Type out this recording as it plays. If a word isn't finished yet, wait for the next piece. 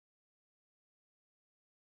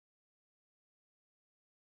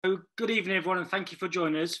So good evening, everyone, and thank you for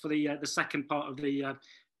joining us for the second part of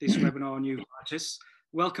this webinar on uveitis.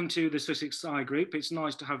 Welcome to the Sussex Eye Group. It's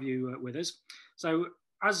nice to have you with us. So,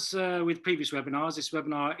 as with previous webinars, this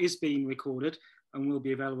webinar is being recorded and will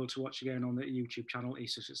be available to watch again on the YouTube channel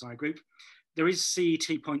East Sussex Eye Group. There is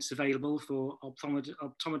CET points available for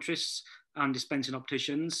optometrists and dispensing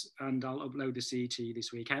opticians, and I'll upload the CET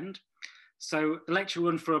this weekend. So the lecture will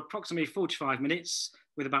run for approximately 45 minutes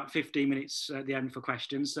with about 15 minutes at the end for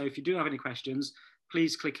questions. So if you do have any questions,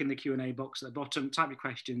 please click in the Q&A box at the bottom, type your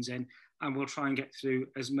questions in, and we'll try and get through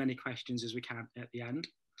as many questions as we can at the end.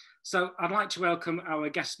 So I'd like to welcome our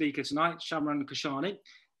guest speaker tonight, Shahram Kashani.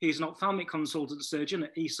 He's an ophthalmic consultant surgeon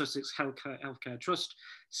at East Sussex Healthcare Trust,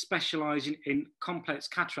 specialising in complex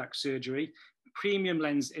cataract surgery, premium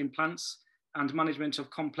lens implants, and management of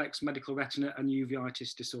complex medical retina and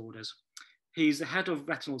uveitis disorders. He's the head of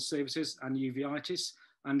retinal services and uveitis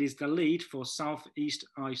and is the lead for South East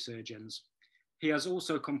Eye Surgeons. He has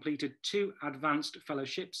also completed 2 advanced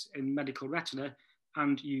fellowships in medical retina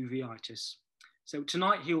and uveitis. So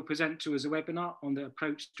tonight he will present to us a webinar on the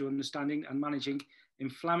approach to understanding and managing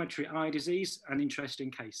inflammatory eye disease and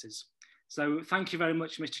interesting cases. So thank you very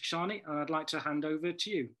much, Mr Kashani, and I'd like to hand over to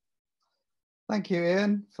you. Thank you,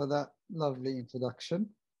 Ian, for that lovely introduction.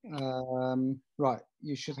 Right,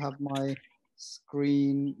 you should have my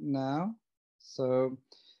screen now. So,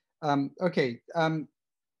 okay.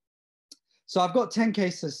 So I've got 10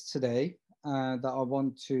 cases today that I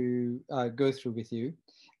want to go through with you.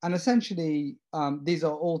 And essentially, these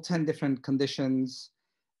are all 10 different conditions.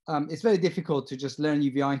 It's very difficult to just learn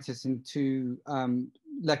uveitis in 2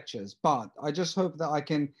 lectures, but I just hope that I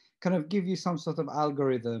can kind of give you some sort of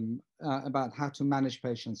algorithm about how to manage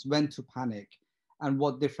patients, when to panic, and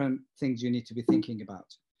what different things you need to be thinking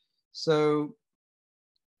about. So,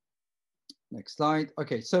 next slide.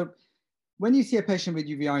 Okay, so when you see a patient with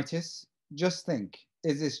uveitis, just think,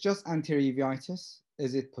 is this just anterior uveitis?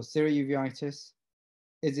 Is it posterior uveitis?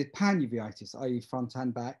 Is it panuveitis, i.e. front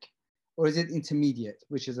and back? Or is it intermediate,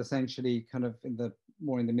 which is essentially kind of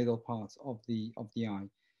more in the middle part of the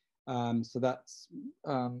eye? So that's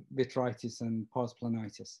vitritis and pars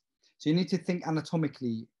planitis. So you need to think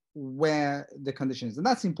anatomically where the condition is. And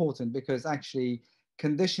that's important because actually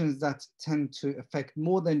conditions that tend to affect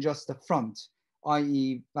more than just the front,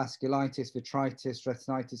 i.e. vasculitis, vitritis,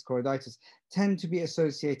 retinitis, choroiditis, tend to be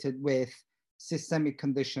associated with systemic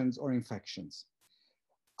conditions or infections.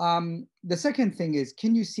 The second thing is,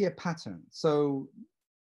 can you see a pattern? So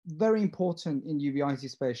very important in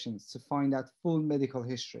uveitis patients to find out full medical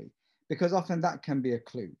history, because often that can be a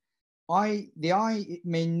clue. The eye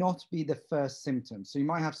may not be the first symptom. So you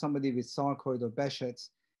might have somebody with sarcoid or Behçet's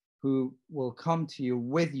who will come to you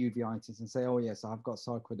with uveitis and say, oh yes, I've got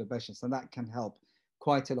sarcoid or Behçet's, and that can help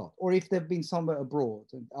quite a lot. Or if they've been somewhere abroad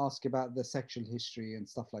and ask about the sexual history and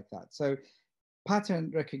stuff like that. So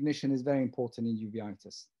pattern recognition is very important in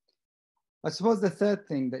uveitis. I suppose the third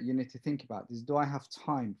thing that you need to think about is, do I have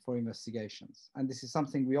time for investigations? And this is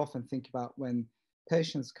something we often think about when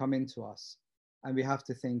patients come into us, and we have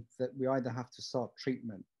to think that we either have to start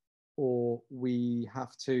treatment or we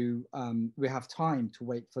have time to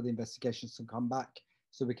wait for the investigations to come back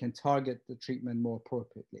so we can target the treatment more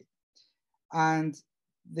appropriately. And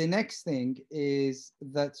the next thing is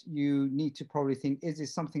that you need to probably think, is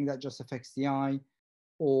this something that just affects the eye,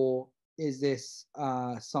 or is this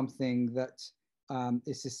something that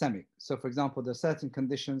is systemic? So for example, there are certain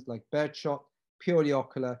conditions like bird shot, purely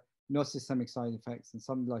ocular, no systemic side effects, and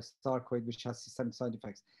something like sarcoid, which has systemic side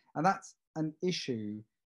effects. And that's an issue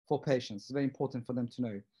for patients. It's very important for them to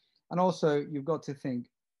know. And also you've got to think,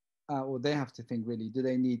 or they have to think really, do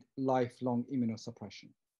they need lifelong immunosuppression?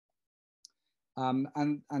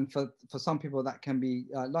 And for some people that can be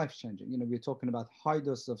life-changing. You know, we're talking about high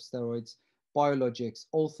doses of steroids, biologics,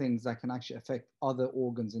 all things that can actually affect other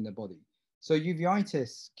organs in the body. So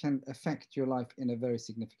uveitis can affect your life in a very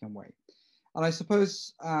significant way. And I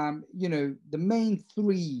suppose, you know, the main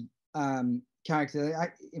 3 characters,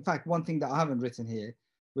 in fact, one thing that I haven't written here,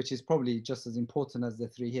 which is probably just as important as the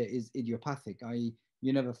 3 here, is idiopathic, i.e.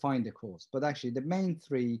 you never find the cause. But actually the main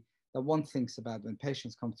 3 that one thinks about when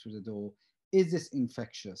patients come through the door, is this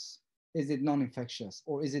infectious? Is it non-infectious?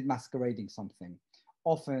 Or is it masquerading something?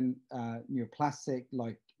 Often neoplastic,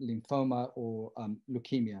 like lymphoma or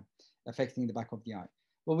leukemia, affecting the back of the eye.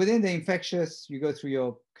 But within the infectious, you go through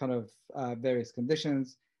your kind of various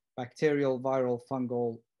conditions: bacterial, viral,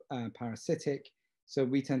 fungal, parasitic. So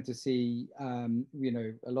we tend to see, you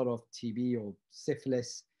know, a lot of TB or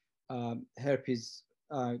syphilis, herpes,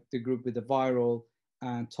 the group with the viral,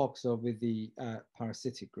 and toxo with the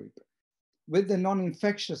parasitic group. With the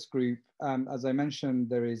non-infectious group, as I mentioned,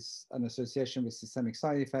 there is an association with systemic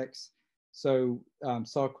side effects. So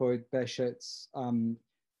sarcoid, Behçet's,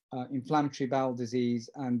 inflammatory bowel disease,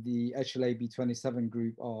 and the HLA-B27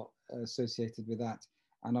 group are associated with that.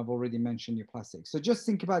 And I've already mentioned neoplastic. So just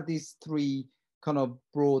think about these three kind of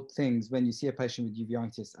broad things when you see a patient with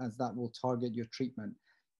uveitis, as that will target your treatment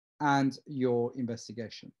and your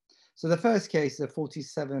investigation. So the first case, a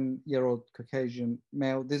 47-year-old Caucasian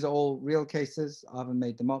male. These are all real cases. I haven't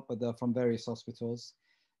made them up, but they're from various hospitals.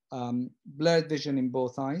 Blurred vision in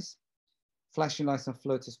both eyes, flashing lights and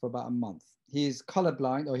floaters for about a month. He is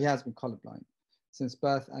colorblind, or he has been colorblind since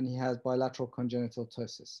birth, and he has bilateral congenital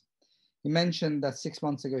ptosis. He mentioned that 6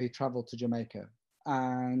 months ago, he traveled to Jamaica.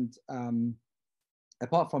 And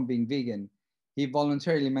apart from being vegan, he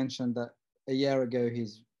voluntarily mentioned that a year ago,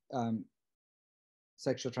 his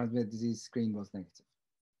sexual transmitted disease screen was negative.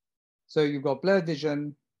 So you've got blurred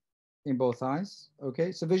vision in both eyes.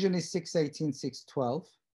 Okay, so vision is 618, 612.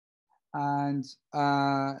 And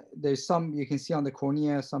there's some, you can see on the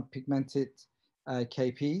cornea, some pigmented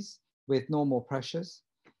KPs with normal pressures.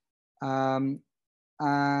 And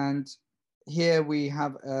here we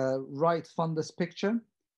have a right fundus picture.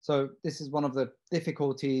 So this is one of the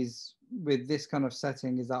difficulties with this kind of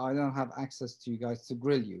setting, is that I don't have access to you guys to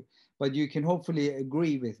grill you, but you can hopefully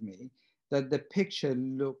agree with me that the picture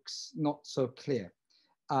looks not so clear.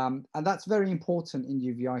 And that's very important in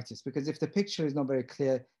uveitis, because if the picture is not very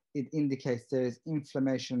clear, it indicates there is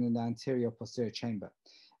inflammation in the anterior posterior chamber.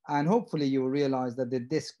 And hopefully you will realize that the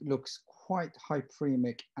disc looks quite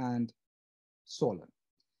hyperemic and swollen.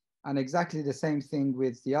 And exactly the same thing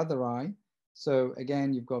with the other eye. So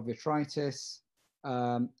again, you've got vitritis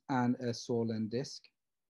and a swollen disc.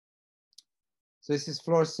 So this is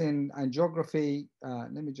fluorescein angiography.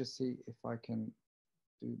 Let me just see if I can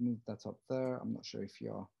move that up there. I'm not sure if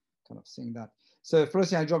you're kind of seeing that. So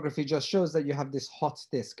fluorescein angiography just shows that you have this hot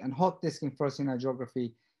disc, and hot disc in fluorescein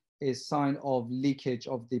angiography is sign of leakage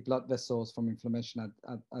of the blood vessels from inflammation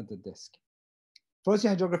at the disc.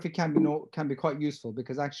 Fluorescein angiography can be quite useful,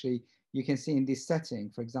 because actually you can see in this setting,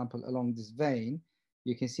 for example, along this vein,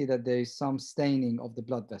 you can see that there is some staining of the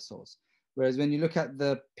blood vessels. Whereas when you look at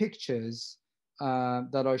the pictures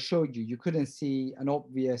that I showed you, you couldn't see an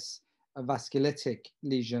obvious vasculitic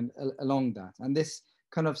lesion along that. And this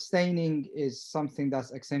kind of staining is something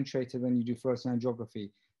that's accentuated when you do fluorescein angiography,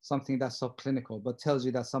 something that's subclinical, but tells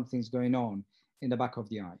you that something's going on in the back of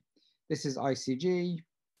the eye. This is ICG,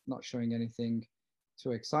 not showing anything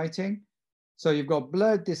too exciting. So you've got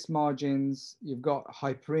blurred disc margins, you've got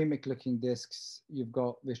hyperemic looking discs, you've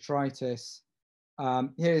got vitritis.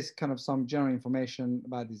 Here is kind of some general information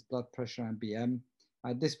about this blood pressure and BM.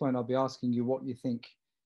 At this point, I'll be asking you what you think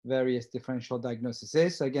various differential diagnosis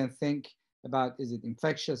is. So again, think about, is it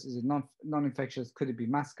infectious? Is it non-infectious? Could it be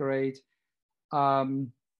masquerade?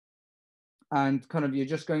 And kind of, you're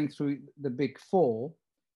just going through the big four.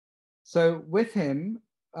 So with him,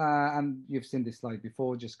 and you've seen this slide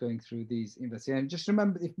before, just going through these investigations. Just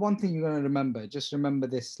remember, if one thing you're going to remember, just remember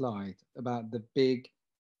this slide about the big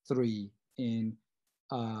three in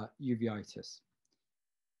uveitis.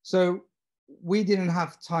 So we didn't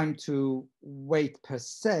have time to wait per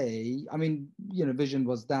se. I mean, you know, vision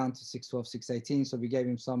was down to 612, 618. So we gave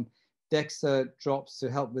him some DEXA drops to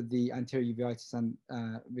help with the anterior uveitis and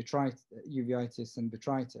uveitis and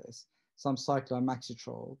vitritis, some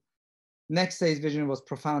cyclomaxitrol. Next day's vision was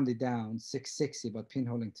profoundly down, 660, but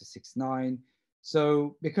pinholing to 69.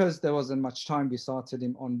 So because there wasn't much time, we started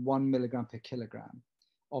him on 1 milligram per kilogram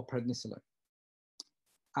of prednisolone.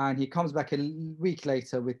 And he comes back a week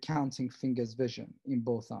later with counting fingers vision in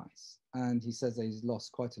both eyes. And he says that he's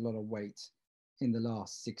lost quite a lot of weight in the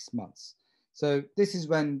last 6 months. So this is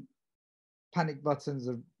when panic buttons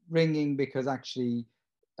are ringing, because actually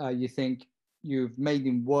you think you've made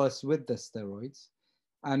him worse with the steroids.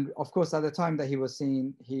 And of course, at the time that he was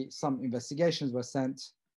seen, some investigations were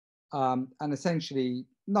sent, and essentially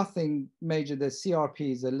nothing major. The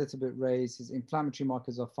CRP is a little bit raised. His inflammatory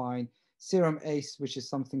markers are fine. Serum ACE, which is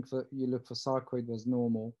something you look for sarcoid, was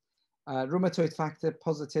normal. Rheumatoid factor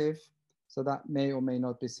positive, so that may or may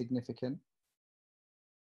not be significant.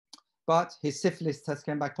 But his syphilis test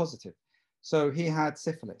came back positive. So he had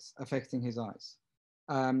syphilis affecting his eyes.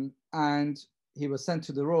 And he was sent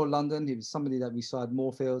to the Royal London. He was somebody that we saw at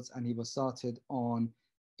Moorfields, and he was started on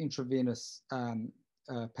intravenous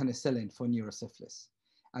penicillin for neurosyphilis.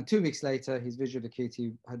 And 2 weeks later, his visual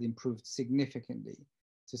acuity had improved significantly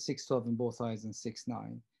to 612 in both eyes and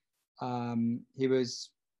 6.9. He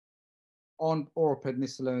was on oral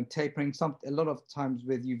prednisolone, tapering. A lot of times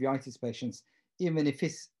with uveitis patients, even if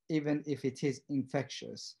it is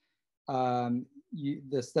infectious,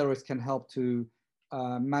 the steroids can help to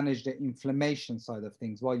manage the inflammation side of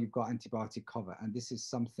things while you've got antibiotic cover. And this is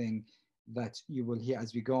something that you will hear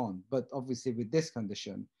as we go on. But obviously with this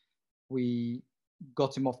condition, we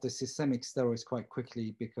got him off the systemic steroids quite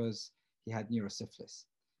quickly because he had neurosyphilis.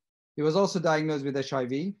 He was also diagnosed with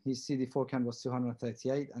HIV. His CD4 count was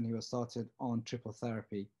 238, and he was started on triple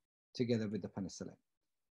therapy together with the penicillin.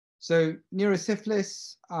 So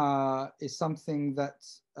neurosyphilis is something that,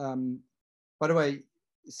 by the way,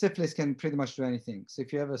 syphilis can pretty much do anything. So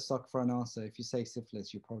if you ever stuck for an answer, if you say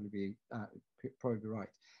syphilis, you'll probably be right.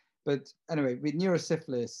 But anyway, with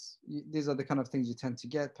neurosyphilis, these are the kind of things you tend to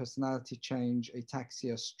get: personality change,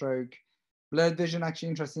 ataxia, stroke, blurred vision, actually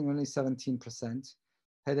interestingly, only 17%,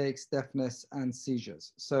 headaches, deafness, and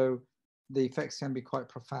seizures. So the effects can be quite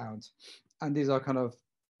profound. And these are kind of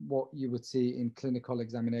what you would see in clinical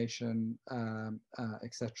examination,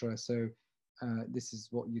 etc. So this is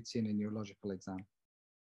what you'd see in a neurological exam.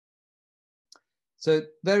 So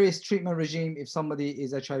various treatment regime if somebody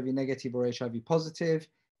is HIV negative or HIV positive.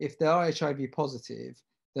 If they are HIV positive,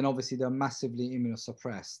 then obviously they're massively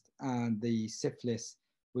immunosuppressed, and the syphilis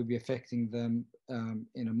will be affecting them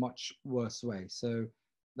in a much worse way. So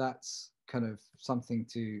that's kind of something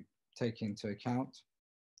to take into account.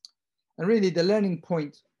 And really the learning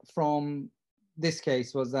point from this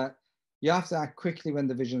case was that you have to act quickly when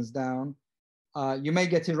the vision's down. You may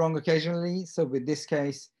get it wrong occasionally. So with this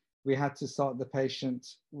case, we had to start the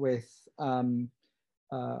patient with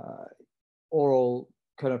oral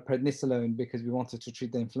kind of prednisolone because we wanted to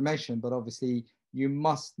treat the inflammation, but obviously you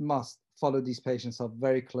must follow these patients up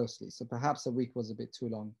very closely. So perhaps a week was a bit too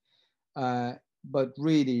long. But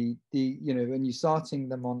really, when you're starting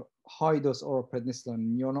them on high dose oral prednisolone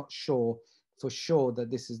and you're not sure for sure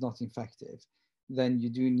that this is not infective, then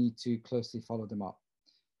you do need to closely follow them up.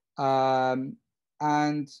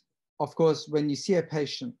 And of course, when you see a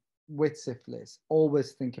patient with syphilis,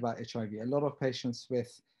 always think about HIV. A lot of patients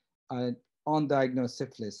with undiagnosed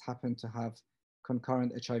syphilis happen to have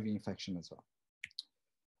concurrent HIV infection as well.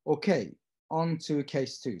 Okay, on to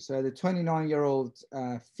case 2. So the 29-year-old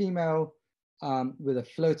female with a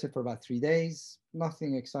floater for about 3 days,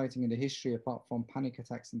 nothing exciting in the history apart from panic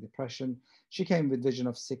attacks and depression. She came with vision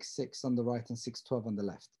of 6.6 on the right and 6.12 on the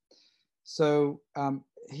left. So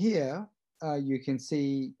here you can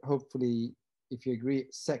see, hopefully, if you agree,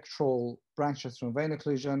 sectoral branch from vein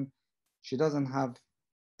occlusion. She doesn't have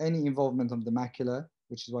any involvement of the macula,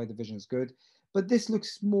 which is why the vision is good. But this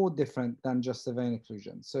looks more different than just a vein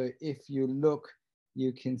occlusion. So if you look,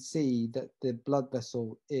 you can see that the blood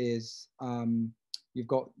vessel is, you've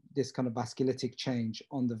got this kind of vasculitic change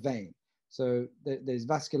on the vein. So there's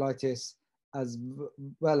vasculitis as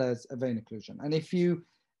well as a vein occlusion. And if you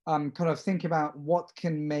kind of think about what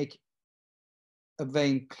can make a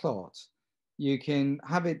vein clot, you can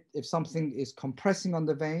have it if something is compressing on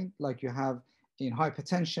the vein, like you have in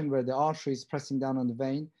hypertension where the artery is pressing down on the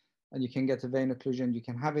vein, and you can get a vein occlusion. You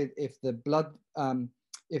can have it if the blood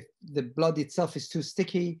itself is too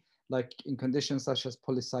sticky, like in conditions such as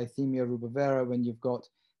polycythemia rubra vera, when you've got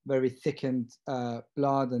very thickened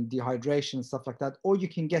blood and dehydration and stuff like that. Or you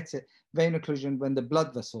can get a vein occlusion when the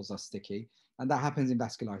blood vessels are sticky, and that happens in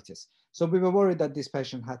vasculitis. So we were worried that this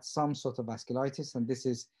patient had some sort of vasculitis, and this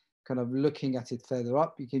is kind of looking at it further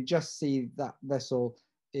up. You can just see that vessel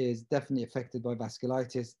is definitely affected by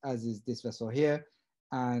vasculitis, as is this vessel here,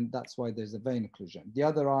 and that's why there's a vein occlusion. The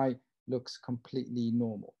other eye looks completely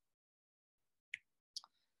normal.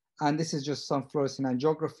 And this is just some fluorescein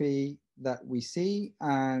angiography that we see,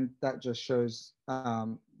 and that just shows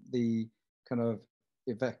the kind of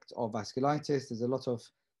effect of vasculitis. There's a lot of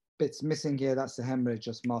bits missing here. That's the hemorrhage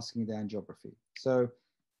just masking the angiography. So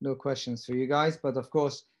no questions for you guys, but of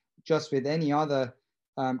course, just with any other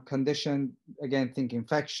condition, again, think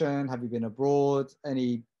infection, have you been abroad,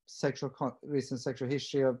 any recent sexual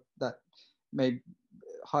history of that may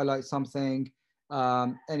highlight something,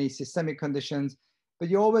 any systemic conditions, but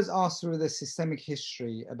you always ask through the systemic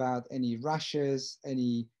history about any rashes,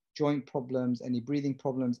 any joint problems, any breathing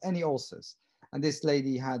problems, any ulcers. And this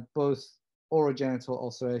lady had both orogenital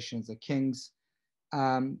ulcerations, the King's.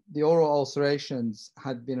 The oral ulcerations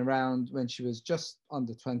had been around when she was just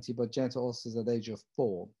under 20, but genital ulcers at the age of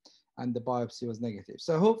 4, and the biopsy was negative.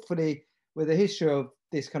 So hopefully with a history of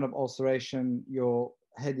this kind of ulceration, your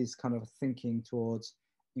head is kind of thinking towards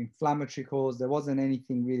inflammatory cause. There wasn't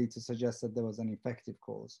anything really to suggest that there was an infective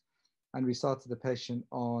cause. And we started the patient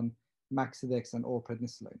on Maxidex and oral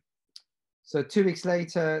prednisolone. So 2 weeks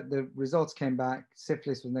later, the results came back.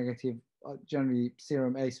 Syphilis was negative. Generally,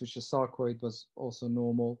 serum ACE, which is sarcoid, was also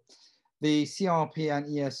normal. The CRP and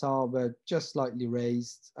ESR were just slightly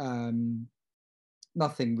raised.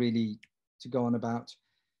 Nothing really to go on about.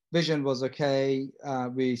 Vision was okay.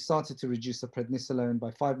 We started to reduce the prednisolone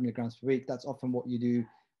by 5 milligrams per week. That's often what you do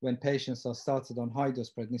when patients are started on high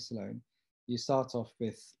dose prednisolone. You start off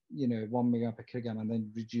with, 1 milligram per kilogram and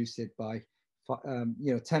then reduce it by,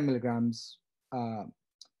 10 milligrams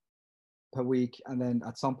per week. And then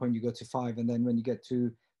at some point you go to 5. And then when you get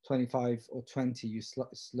to 25 or 20, you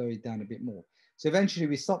slow it down a bit more. So eventually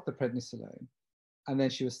we stopped the prednisolone. And then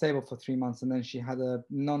she was stable for 3 months. And then she had a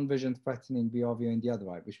non-vision threatening BRVO in the other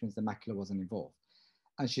eye, which means the macula wasn't involved.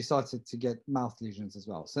 And she started to get mouth lesions as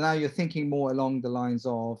well. So now you're thinking more along the lines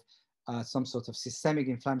of some sort of systemic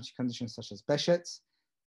inflammatory conditions such as Behçet's.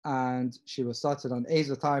 And she was started on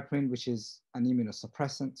azathioprine, which is an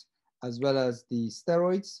immunosuppressant, as well as the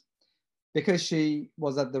steroids. Because she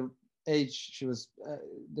was at the age, she was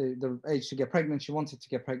the age to get pregnant, she wanted to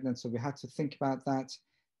get pregnant. So we had to think about that.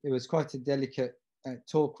 It was quite a delicate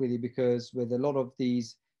talk really, because with a lot of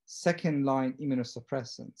these second line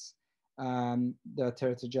immunosuppressants, they're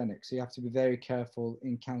teratogenic. So you have to be very careful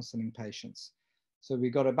in counseling patients. So we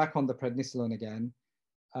got her back on the prednisolone again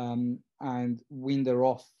and weaned her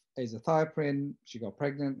off azathioprine. She got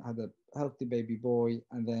pregnant, had a healthy baby boy,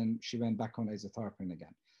 and then she went back on azathioprine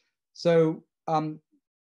again. So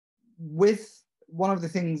with one of the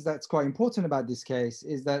things that's quite important about this case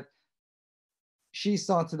is that she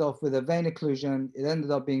started off with a vein occlusion. It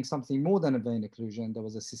ended up being something more than a vein occlusion. There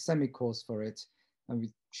was a systemic cause for it,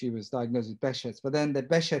 and she was diagnosed with Behçet's. But then the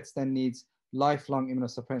Behçet's then needs lifelong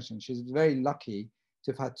immunosuppression. She's very lucky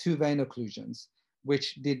to have had 2 vein occlusions,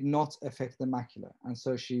 which did not affect the macula, and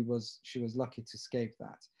so she was lucky to escape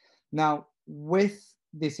that. Now, with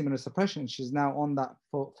this immunosuppression, she's now on that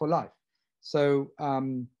for life. So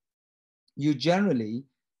you generally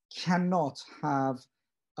cannot have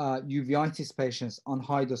uveitis patients on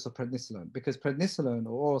high dose of prednisolone, because prednisolone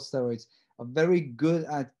or oral steroids are very good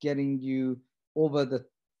at getting you over the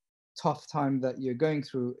tough time that you're going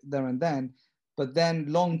through there and then, but then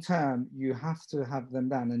long term you have to have them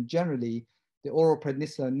down, and generally the oral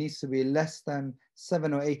prednisolone needs to be less than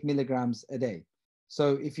 7 or 8 milligrams a day.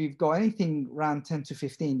 So if you've got anything around 10 to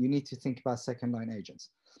 15, you need to think about second line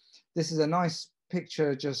agents. This is a nice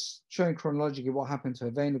picture just showing chronologically what happened to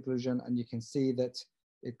a vein occlusion, and you can see that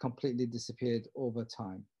it completely disappeared over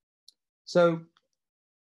time. So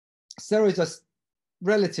steroids are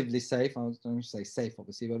relatively safe. I don't say safe,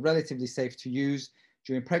 obviously, but relatively safe to use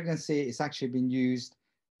during pregnancy. It's actually been used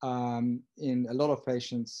in a lot of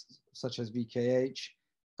patients, such as VKH,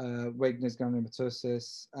 Wegener's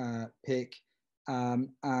granulomatosis, PIC,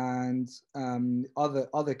 and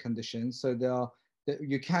other conditions. So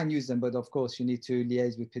you can use them, but of course you need to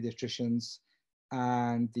liaise with pediatricians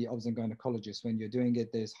and the obs and gynecologists when you're doing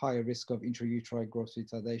it. There's higher risk of intrauterine growth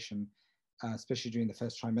retardation, especially during the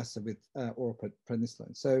first trimester with oral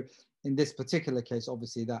prednisolone. So in this particular case,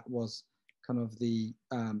 obviously that was kind of the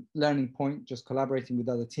learning point, just collaborating with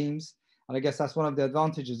other teams. And I guess that's one of the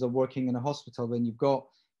advantages of working in a hospital when you've got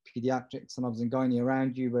pediatrics and obs and gynae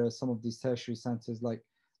around you, whereas some of these tertiary centers like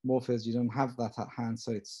Morpheus, you don't have that at hand.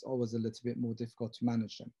 So it's always a little bit more difficult to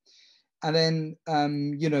manage them. And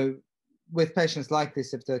then, with patients like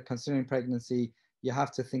this, if they're considering pregnancy, you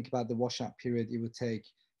have to think about the washout period. It would take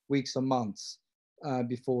weeks or months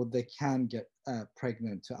before they can get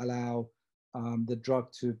pregnant to allow the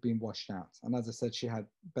drug to have been washed out. And as I said, she had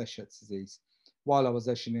Behçet's disease. While I was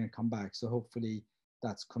there, she didn't come back. So hopefully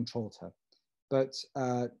that's controlled her. But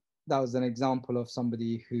that was an example of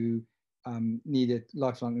somebody who needed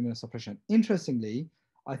lifelong immunosuppression. Interestingly,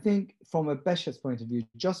 I think from a Behçet's point of view,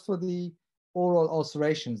 just for the oral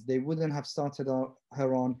ulcerations, they wouldn't have started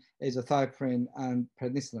her on azathioprine and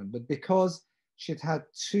prednisolone. But because she'd had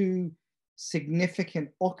 2 significant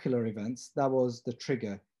ocular events, that was the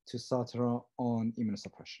trigger to start her on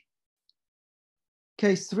immunosuppression.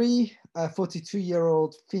 Case 3, a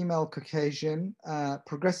 42-year-old female Caucasian,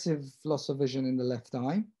 progressive loss of vision in the left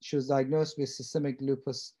eye. She was diagnosed with systemic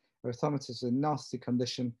lupus erythematosus, a nasty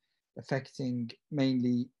condition affecting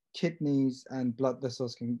mainly kidneys, and blood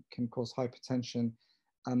vessels can cause hypertension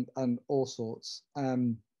and all sorts.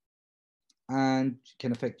 And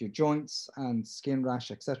can affect your joints and skin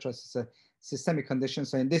rash, etc. So it's a systemic condition.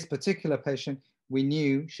 So in this particular patient, we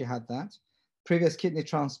knew she had that. Previous kidney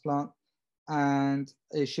transplant, and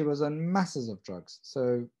she was on masses of drugs.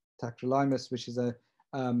 So tacrolimus, which is a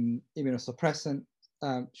immunosuppressant.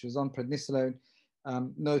 She was on prednisolone.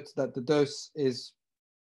 Note that the dose is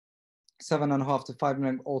 7.5 to 5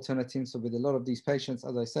 milligram alternating. So with a lot of these patients,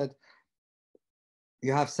 as I said,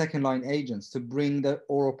 you have second line agents to bring the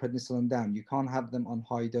oral prednisolone down. You can't have them on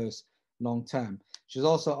high dose long term. She was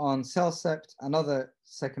also on Cellcept, another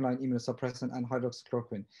second-line immunosuppressant, and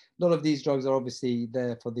hydroxychloroquine. A lot of these drugs are obviously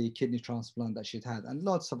there for the kidney transplant that she'd had, and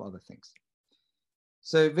lots of other things.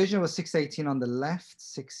 So vision was 618 on the left,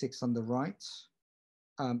 66 on the right.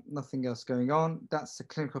 Nothing else going on. That's the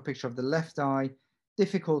clinical picture of the left eye.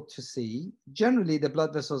 Difficult to see. Generally, the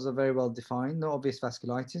blood vessels are very well defined. No obvious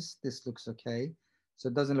vasculitis. This looks okay. So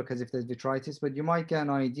it doesn't look as if there's vitritis, but you might get an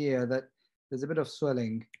idea that there's a bit of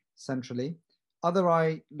swelling centrally. Other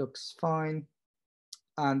eye looks fine.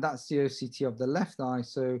 And that's the OCT of the left eye.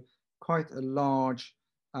 So quite a large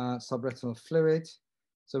subretinal fluid.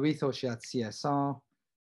 So we thought she had CSR.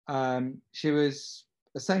 She was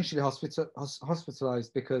essentially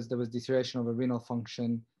hospitalized because there was deterioration of her renal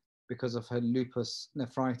function because of her lupus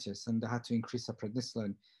nephritis, and they had to increase her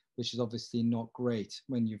prednisolone, which is obviously not great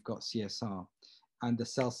when you've got CSR. And the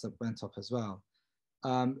Cellcept went up as well.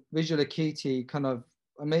 Visual acuity kind of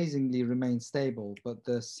amazingly remained stable, but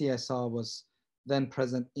the CSR was then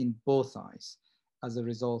present in both eyes as a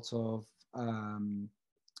result of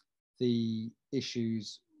the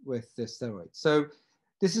issues with the steroids. So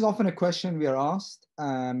this is often a question we are asked.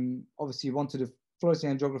 Obviously, you want to do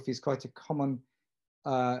fluorescein angiography is quite a common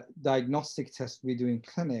diagnostic test we do in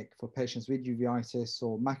clinic for patients with uveitis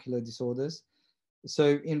or macular disorders.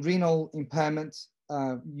 So in renal impairment,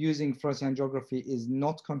 using fluorescein angiography is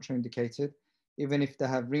not contraindicated, even if they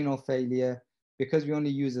have renal failure. Because we only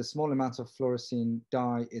use a small amount of fluorescein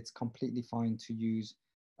dye, it's completely fine to use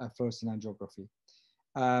fluorescein angiography.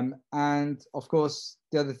 And of course,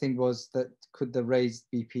 the other thing was that could the raised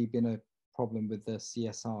BP been a problem with the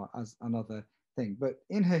CSR as another thing? But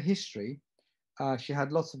in her history, she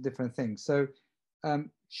had lots of different things. So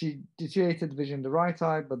she deteriorated vision in the right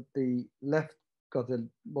eye, but the left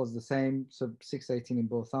was the same. So 618 in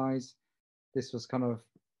both eyes. This was kind of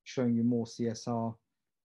showing you more CSR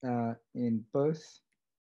in both.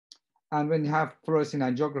 And when you have fluorescein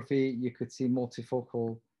angiography, you could see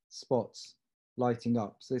multifocal spots lighting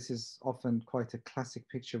up. So this is often quite a classic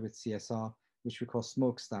picture with CSR, which we call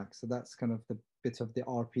smokestack. So that's kind of the bit of the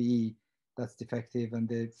RPE that's defective, and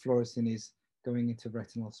the fluorescein is going into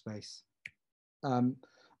retinal space.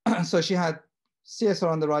 So she had CSR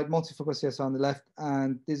on the right, multifocal CSR on the left,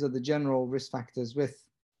 and these are the general risk factors with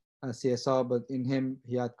CSR, but in him,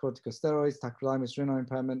 he had corticosteroids, tacrolimus, renal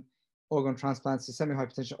impairment, organ transplants, systemic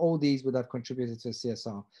hypertension. All these would have contributed to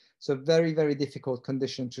CSR. So very, very difficult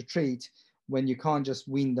condition to treat when you can't just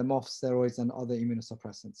wean them off steroids and other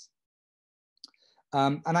immunosuppressants.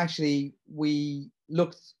 And actually, we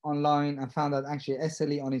looked online and found that actually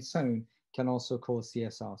SLE on its own can also cause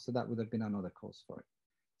CSR. So that would have been another cause for it.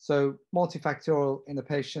 So multifactorial in the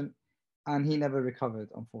patient, and he never recovered,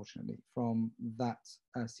 unfortunately, from that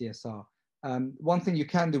CSR. One thing you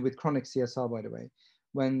can do with chronic CSR, by the way,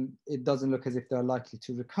 when it doesn't look as if they're likely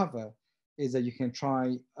to recover, is that you can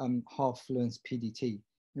try half-fluence PDT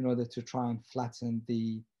in order to try and flatten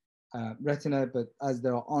the retina. But as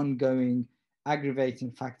there are ongoing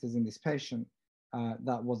aggravating factors in this patient,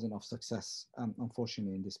 that wasn't of success,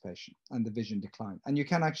 unfortunately, in this patient, and the vision declined. And you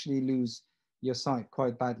can actually lose your sight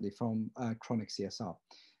quite badly from chronic CSR.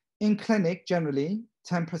 In clinic, generally,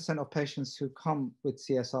 10% of patients who come with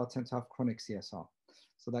CSR tend to have chronic CSR.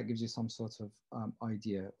 So that gives you some sort of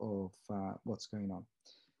idea of what's going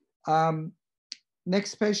on.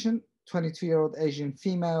 Next patient, 22-year-old Asian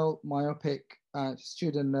female, myopic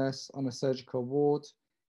student nurse on a surgical ward.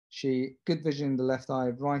 She good vision in the left eye,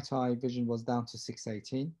 right eye vision was down to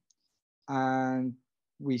 618. And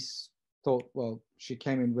we thought, well, she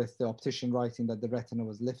came in with the optician writing that the retina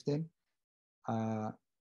was lifting.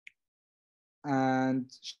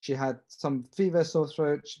 And she had some fever, sore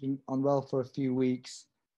throat. She'd been unwell for a few weeks.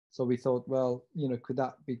 So we thought, well, you know, could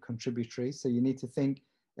that be contributory? So you need to think,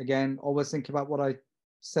 again, always think about what I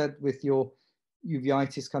said with your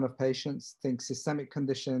uveitis kind of patients. Think systemic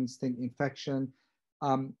conditions, think infection.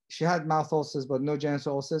 She had mouth ulcers, but no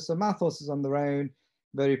genital ulcers. So mouth ulcers on their own,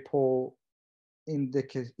 very poor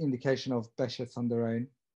indication of Behçet's on their own.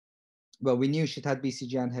 But we knew she'd had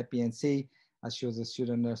BCG and Hep B and C, as she was a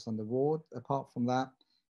student nurse on the ward. Apart from that,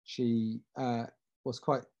 she was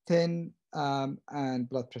quite thin and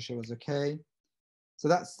blood pressure was okay. So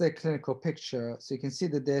that's the clinical picture. So you can see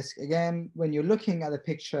the disc. Again, when you're looking at a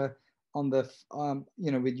picture on the,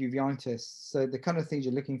 you know, with uveitis, so the kind of things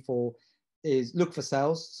you're looking for is look for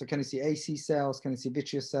cells. So can you see AC cells? Can you see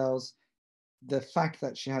vitreous cells? The fact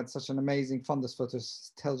that she had such an amazing fundus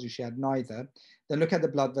photos tells you she had neither. Then look at the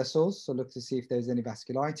blood vessels. So look to see if there's any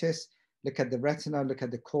vasculitis. Look at the retina, look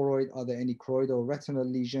at the choroid. Are there any choroidal retinal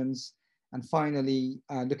lesions? And finally,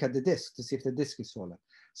 look at the disc to see if the disc is swollen.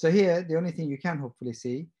 So here, the only thing you can hopefully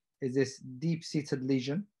see is this deep-seated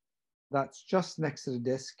lesion that's just next to the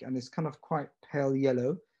disc, and it's kind of quite pale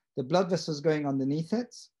yellow. The blood vessels going underneath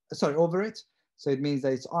it, sorry, over it. So it means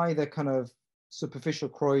that it's either kind of superficial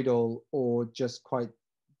choroidal or just quite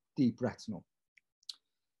deep retinal.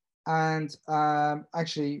 And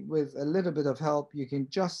actually, with a little bit of help, you can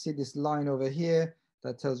just see this line over here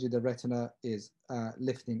that tells you the retina is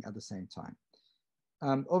lifting at the same time.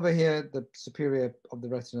 Over here, the superior of the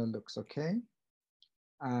retina looks okay,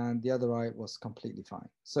 and the other eye was completely fine.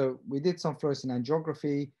 So we did some fluorescein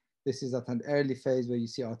angiography. This is at an early phase where you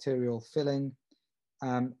see arterial filling.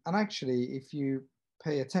 And actually, if you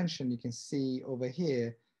pay attention, you can see over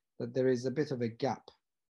here that there is a bit of a gap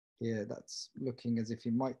here that's looking as if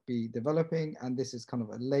it might be developing. And this is kind of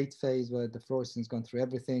a late phase where the fluorescein has gone through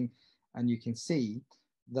everything. And you can see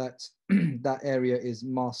that that area is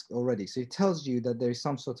masked already. So it tells you that there is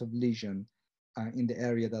some sort of lesion in the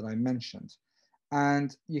area that I mentioned.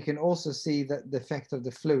 And you can also see that the effect of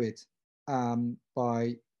the fluid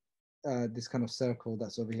by this kind of circle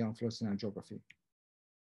that's over here on fluorescein angiography.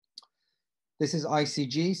 This is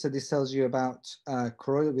ICG, so this tells you about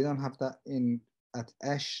choroidal. We don't have that at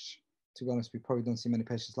ESH. To be honest, we probably don't see many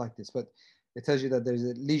patients like this, but it tells you that there's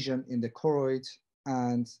a lesion in the choroid,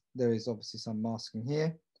 and there is obviously some masking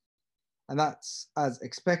here. And that's as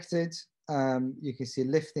expected. You can see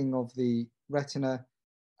lifting of the retina.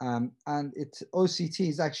 And OCT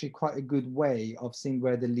is actually quite a good way of seeing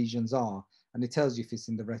where the lesions are. And it tells you if it's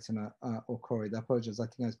in the retina or choroid. I apologize, I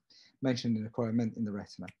think I mentioned in the choroid, I meant in the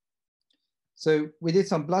retina. So we did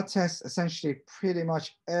some blood tests. Essentially, pretty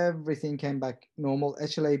much everything came back normal.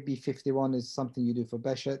 HLA-B51 is something you do for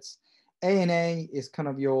Behçet's. ANA is kind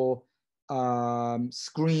of your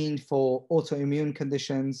screen for autoimmune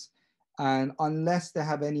conditions. And unless they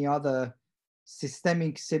have any other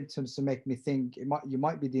systemic symptoms to make me think you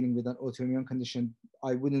might be dealing with an autoimmune condition,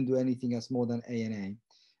 I wouldn't do anything else more than ANA.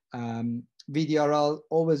 VDRL,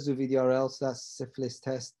 always do VDRL, so that's syphilis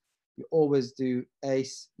test. You always do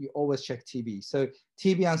ACE, you always check TB. So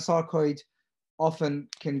TB and sarcoid often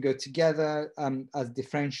can go together as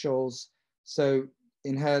differentials. So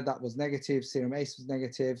in her, that was negative, serum ACE was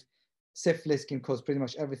negative. Syphilis can cause pretty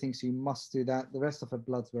much everything, so you must do that. The rest of her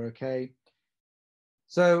bloods were okay.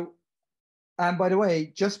 So, and by the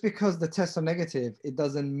way, just because the tests are negative, it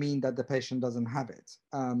doesn't mean that the patient doesn't have it.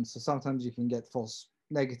 So sometimes you can get false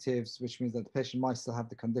negatives, which means that the patient might still have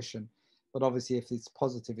the condition. But obviously, if it's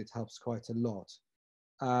positive, it helps quite a lot.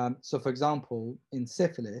 So for example, in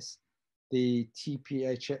syphilis, the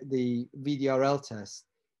VDRL test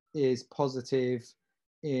is positive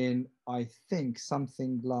in, I think,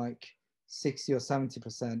 something like 60 or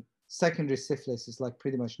 70%. Secondary syphilis is like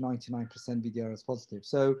pretty much 99% VDRL is positive.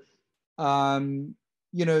 So,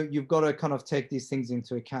 you know, you've got to kind of take these things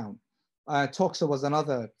into account. Toxo was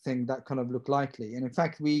another thing that kind of looked likely. And in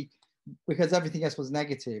fact, because everything else was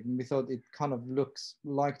negative and we thought it kind of looks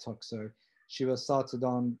like toxo, she was started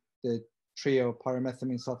on the trio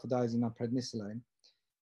pyrimethamine, sulfadiazine, and prednisolone.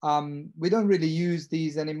 We don't really use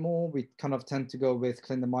these anymore. We kind of tend to go with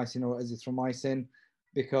clindamycin or azithromycin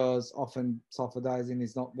because often sulfadiazine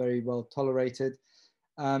is not very well tolerated.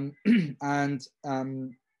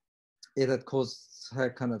 It had caused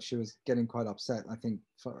her she was getting quite upset, I think,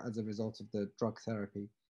 as a result of the drug therapy.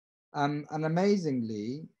 And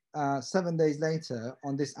amazingly, 7 days later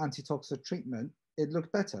on this anti-toxo treatment, it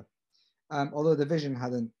looked better, although the vision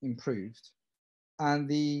hadn't improved. And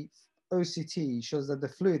the OCT shows that the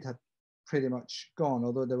fluid had pretty much gone,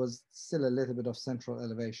 although there was still a little bit of central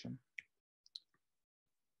elevation.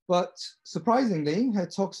 But surprisingly, her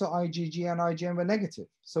toxo IgG and IgM were negative.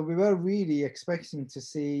 So we were really expecting to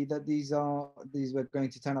see that these were going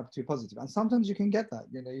to turn up to be positive. And sometimes you can get that,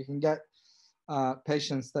 you know, you can get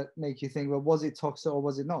patients that make you think, well, was it toxo or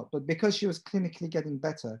was it not? But because she was clinically getting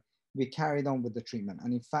better, we carried on with the treatment.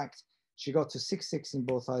 And in fact, she got to 6.6 in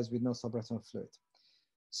both eyes with no subretinal fluid.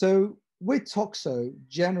 So with toxo,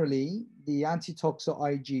 generally, the anti-toxo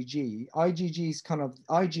IgG is kind of,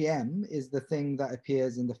 IgM is the thing that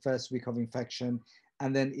appears in the first week of infection,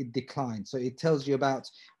 and then it declines. So it tells you about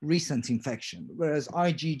recent infection, whereas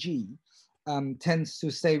IgG tends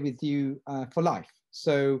to stay with you for life.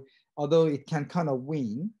 So although it can kind of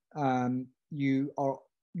wean, you are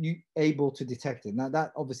able to detect it. Now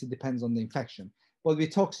that obviously depends on the infection, but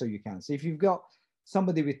with toxo you can. So if you've got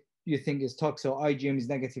somebody with, you think is toxo, IgM is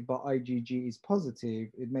negative, but IgG is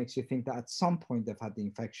positive, it makes you think that at some point they've had the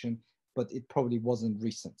infection, but it probably wasn't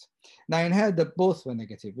recent. Now in her, that both were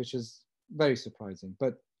negative, which is very surprising.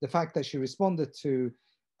 But the fact that she responded to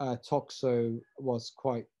toxo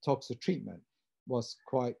treatment was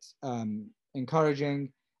quite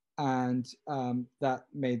encouraging. And that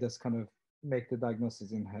made us kind of make the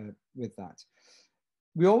diagnosis in her with that.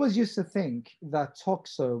 We always used to think that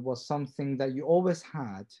toxo was something that you always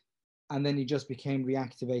had, and then it just became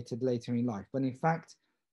reactivated later in life. But in fact,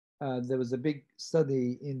 there was a big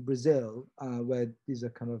study in Brazil where these are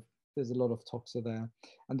kind of, there's a lot of toxo there.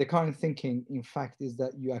 And the current thinking, in fact, is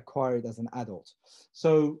that you acquire it as an adult.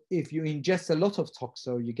 So if you ingest a lot of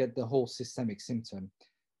toxo, you get the whole systemic symptom: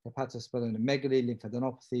 hepatosplenomegaly,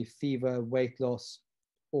 lymphadenopathy, fever, weight loss.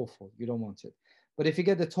 Awful, you don't want it. But if you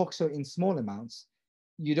get the toxo in small amounts,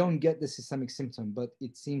 you don't get the systemic symptom, but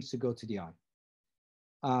it seems to go to the eye.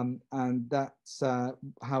 And that's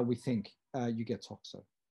how we think you get toxo.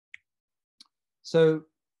 So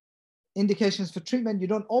indications for treatment, you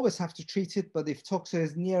don't always have to treat it, but if toxo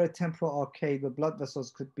is near a temporal arcade, the blood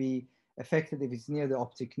vessels could be affected. If it's near the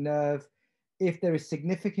optic nerve, if there is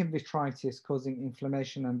significant vitritis causing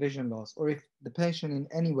inflammation and vision loss, or if the patient in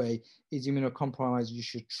any way is immunocompromised, you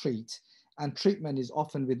should treat. And treatment is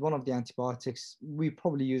often with one of the antibiotics. We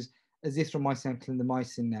probably use azithromycin and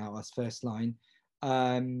clindamycin now as first line.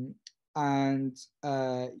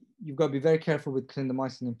 You've got to be very careful with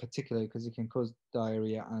clindamycin in particular, because it can cause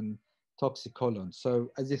diarrhea and toxic colon.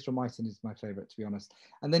 So azithromycin is my favorite, to be honest.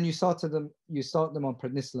 And then you start them on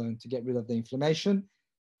prednisolone to get rid of the inflammation.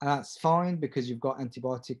 And that's fine because you've got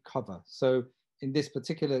antibiotic cover. So in this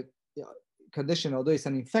particular condition, although it's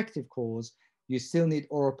an infective cause, you still need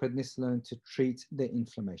oral prednisolone to treat the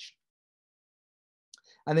inflammation.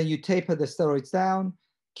 And then you taper the steroids down,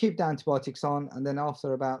 keep the antibiotics on, and then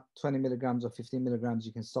after about 20 milligrams or 15 milligrams,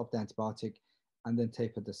 you can stop the antibiotic and then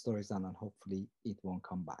taper the steroids down, and hopefully it won't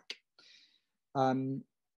come back.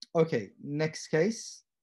 Okay, next case.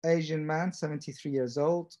 Asian man, 73 years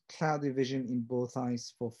old, cloudy vision in both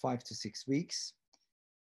eyes for 5 to 6 weeks.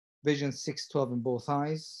 Vision 6/12 in both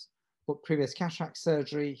eyes. But previous cataract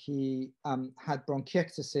surgery, he had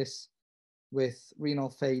bronchiectasis with renal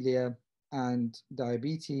failure and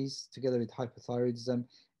diabetes, together with hypothyroidism,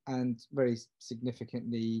 and very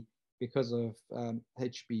significantly, because of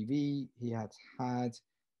HBV, he had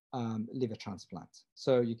liver transplant.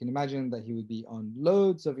 So you can imagine that he would be on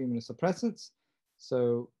loads of immunosuppressants.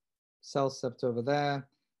 So Cellcept over there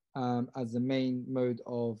as the main mode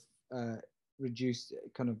of reduced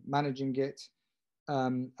kind of managing it,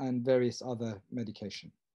 and various other medication.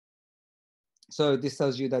 So this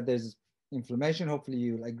tells you that there's inflammation. Hopefully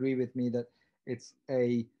you'll agree with me that it's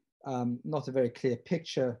a not a very clear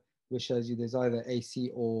picture, which shows you there's either AC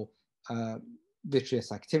or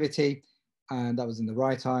vitreous activity, and that was in the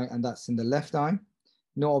right eye, and that's in the left eye.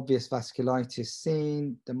 No obvious vasculitis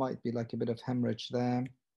seen. There might be like a bit of hemorrhage there.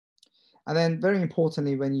 And then very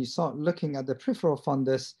importantly, when you start looking at the peripheral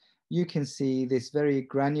fundus, you can see this very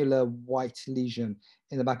granular white lesion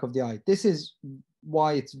in the back of the eye. This is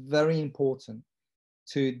why it's very important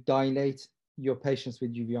to dilate your patients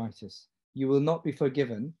with uveitis. You will not be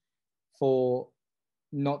forgiven for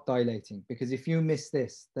not dilating, because if you miss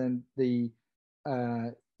this, then the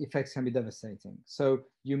effects can be devastating. So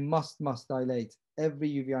you must dilate every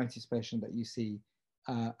uveitis patient that you see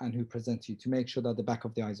and who present to you, to make sure that the back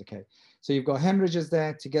of the eye is okay. So you've got hemorrhages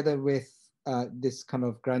there, together with this kind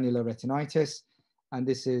of granular retinitis, and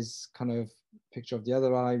this is kind of picture of the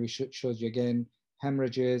other eye, which shows you again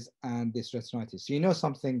hemorrhages and this retinitis. So you know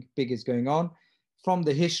something big is going on. From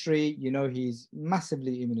the history, you know he's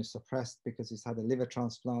massively immunosuppressed because he's had a liver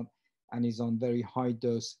transplant and he's on very high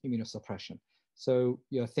dose immunosuppression. So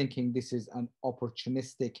you're thinking this is an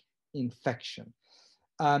opportunistic infection.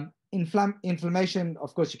 Inflammation,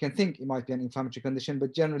 of course, you can think it might be an inflammatory condition,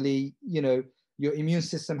 but generally, you know, your immune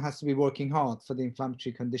system has to be working hard for the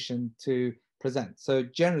inflammatory condition to present. So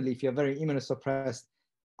generally, if you're very immunosuppressed,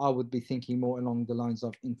 I would be thinking more along the lines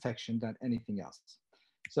of infection than anything else.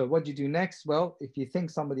 So what do you do next? Well, if you think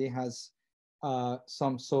somebody has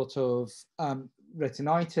some sort of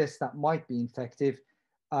retinitis that might be infective,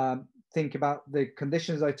 think about the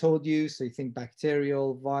conditions I told you. So you think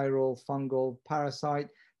bacterial, viral, fungal, parasite.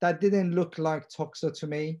 That didn't look like toxo to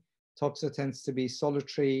me. Toxo tends to be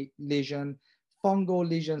solitary lesion. Fungal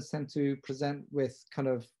lesions tend to present with kind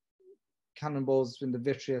of cannonballs in the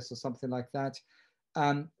vitreous or something like that.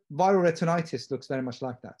 Viral retinitis looks very much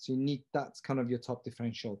like that. So you need, that's kind of your top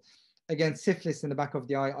differential. Again, syphilis in the back of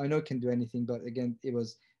the eye, I know can do anything, but again, it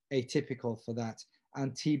was atypical for that.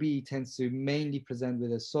 And TB tends to mainly present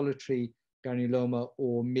with a solitary granuloma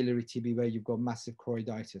or miliary TB, where you've got massive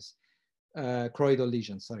choroiditis, choroidal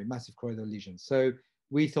lesions, sorry, massive choroidal lesions. So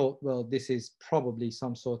we thought, well, this is probably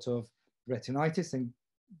some sort of retinitis. And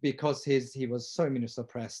because he was so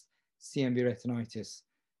immunosuppressed, CMV retinitis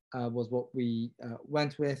was what we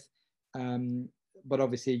went with. but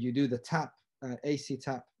obviously you do the tap, AC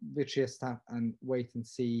tap, vitreous tap, and wait and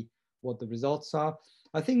see what the results are.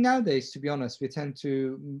 I think nowadays, to be honest, we tend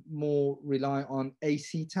to more rely on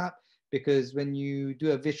AC tap, because when you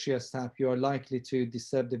do a vitreous tap, you are likely to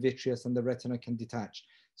disturb the vitreous and the retina can detach.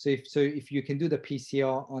 So if you can do the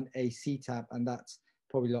PCR on AC tap, and that's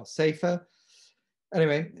probably a lot safer.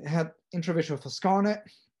 Anyway, he had intravitreal Foscarnet,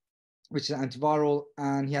 which is antiviral,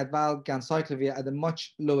 and he had valganciclovir at a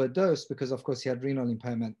much lower dose because, of course, he had renal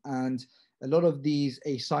impairment. And a lot of these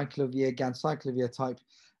acyclovir, ganciclovir type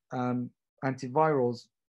antivirals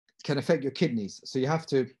can affect your kidneys. So you have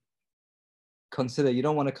to consider, you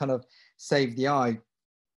don't want to kind of save the eye,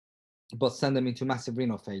 but send them into massive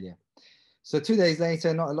renal failure. So 2 days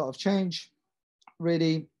later, not a lot of change,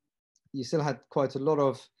 really. You still had quite a lot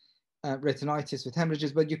of retinitis with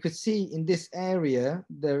hemorrhages, but you could see in this area,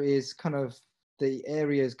 there is kind of, the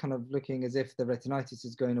area is kind of looking as if the retinitis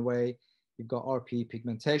is going away. You've got RPE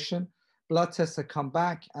pigmentation. Blood tests have come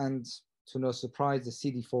back, and to no surprise, the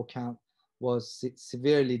CD4 count was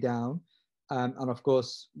severely down. And of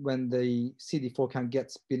course, when the CD4 count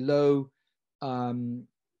gets below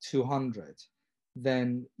 200,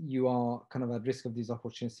 then you are kind of at risk of these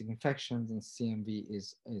opportunistic infections, and CMV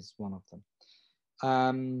is one of them.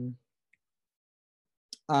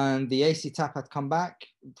 And the AC tap had come back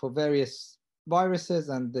for various viruses,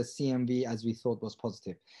 and the CMV, as we thought, was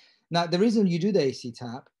positive. Now, the reason you do the AC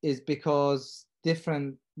tap is because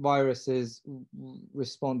different viruses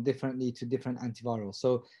respond differently to different antivirals.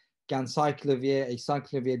 So ganciclovir,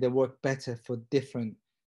 acyclovir, they work better for different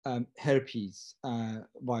herpes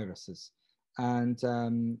viruses. And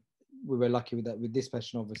we were lucky with that. With this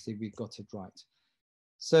patient, obviously, we got it right.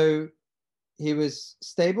 So he was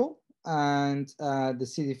stable, and the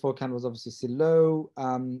CD4 count was obviously still low,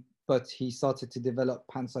 but he started to develop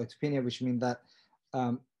pancytopenia, which means that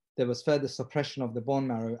there was further suppression of the bone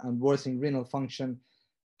marrow and worsening renal function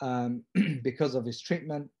because of his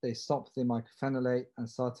treatment. They stopped the mycophenolate and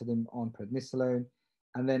started him on prednisolone.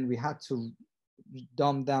 And then we had to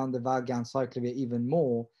dumb down the valganciclovir even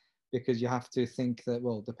more, because you have to think that,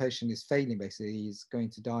 well, the patient is failing, basically. He's going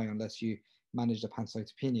to die unless you manage the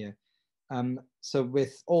pancytopenia. So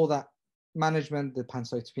with all that management, the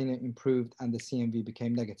pancytopenia improved and the CMV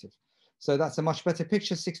became negative. So that's a much better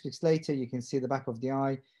picture. 6 weeks later, you can see the back of the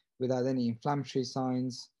eye without any inflammatory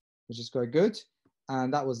signs, which is quite good.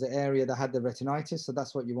 And that was the area that had the retinitis. So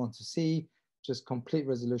that's what you want to see, just complete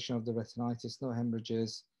resolution of the retinitis, no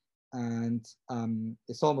hemorrhages. And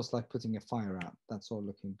it's almost like putting a fire out. That's all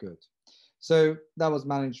looking good. So that was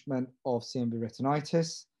management of CMV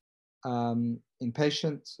retinitis in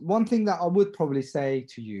patients. One thing that I would probably say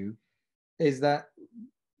to you is that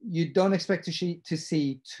you don't expect to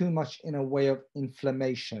see too much in a way of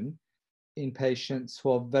inflammation in patients who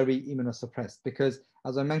are very immunosuppressed, because,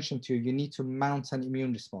 as I mentioned to you, you need to mount an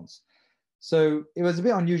immune response. So it was a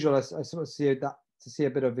bit unusual, I sort of see that, to see a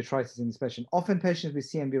bit of vitritis in this patient. Often patients with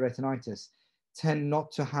CMV retinitis tend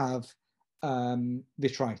not to have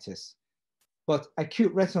vitritis, but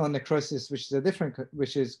acute retinal necrosis,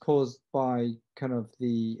 which is caused by kind of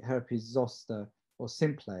the herpes zoster or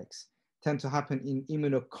simplex, tend to happen in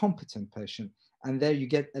immunocompetent patient. And there you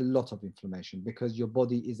get a lot of inflammation because your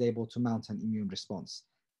body is able to mount an immune response.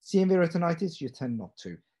 CMV retinitis, you tend not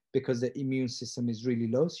to, because the immune system is really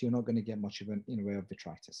low, so you're not going to get much of an in way of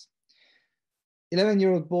vitritis.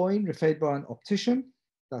 11-year-old boy referred by an optician.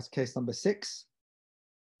 That's case number 6.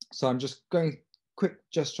 So I'm just going quick,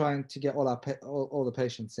 just trying to get all the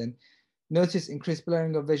patients in. Notice increased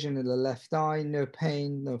blurring of vision in the left eye, no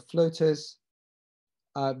pain, no floaters.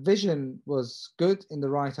 Vision was good in the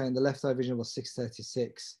right eye, and the left eye vision was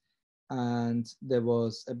 636. And there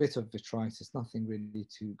was a bit of vitritis, nothing really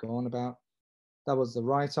to go on about. That was the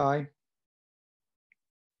right eye.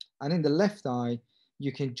 And in the left eye,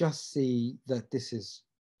 you can just see that this is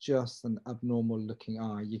just an abnormal looking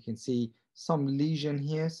eye. You can see some lesion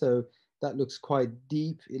here. So that looks quite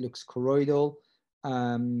deep. It looks choroidal.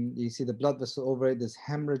 You see the blood vessel over it. There's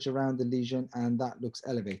hemorrhage around the lesion, and that looks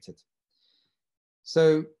elevated.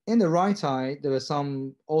 So in the right eye, there were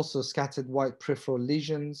some also scattered white peripheral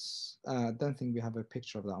lesions. I don't think we have a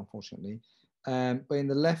picture of that, unfortunately. But in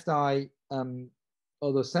the left eye,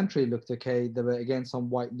 although centrally looked okay, there were again some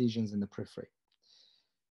white lesions in the periphery.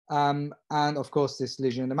 And of course, this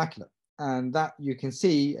lesion in the macula. And that you can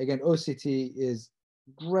see, again, OCT is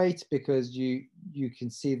great because you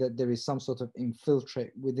can see that there is some sort of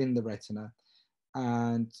infiltrate within the retina.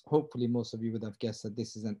 And hopefully most of you would have guessed that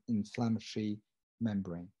this is an inflammatory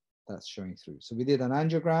membrane that's showing through. So we did an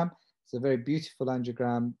angiogram. It's a very beautiful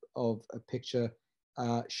angiogram of a picture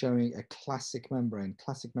showing a classic membrane.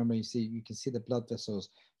 Classic membrane, you can see the blood vessels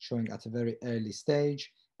showing at a very early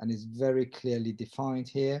stage and is very clearly defined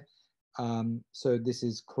here. So this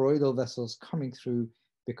is choroidal vessels coming through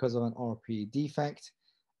because of an RP defect.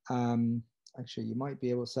 Actually, you might be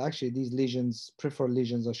able to, actually these lesions, peripheral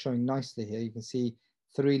lesions are showing nicely here. You can see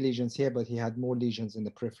 3 lesions here, but he had more lesions in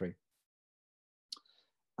the periphery.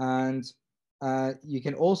 And you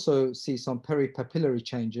can also see some peripapillary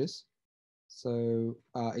changes. So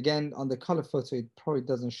again, on the color photo, it probably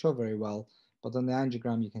doesn't show very well, but on the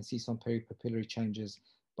angiogram, you can see some peripapillary changes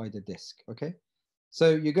by the disc, okay? So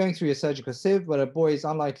you're going through your surgical sieve, but a boy is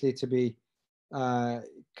unlikely to be,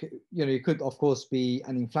 it could, of course, be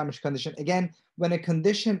an inflammatory condition. Again, when a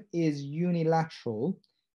condition is unilateral,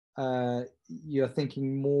 you're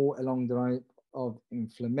thinking more along the line of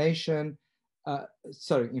inflammation,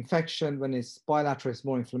 infection. When it's bilateral, it's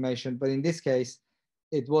more inflammation. But in this case,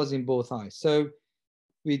 it was in both eyes. So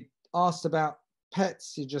we asked about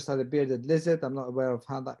pets. He just had a bearded lizard. I'm not aware of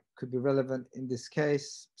how that could be relevant in this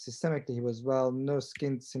case. Systemically, he was well, no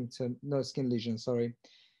skin symptom, no skin lesion, sorry.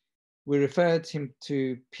 We referred him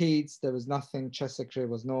to peds. There was nothing. Chest X-ray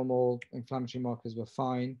was normal. Inflammatory markers were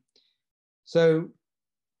fine. So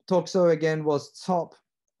Toxo again was top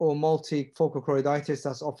or multifocal choroiditis.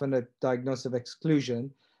 That's often a diagnosis of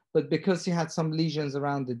exclusion. But because he had some lesions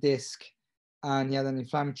around the disc and he had an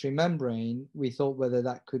inflammatory membrane, we thought whether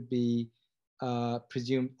that could be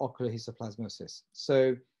presumed ocular histoplasmosis.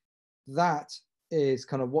 So that is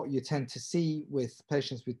kind of what you tend to see with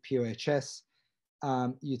patients with POHS.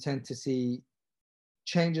 You tend to see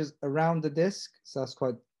changes around the disc. So that's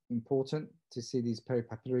quite important to see these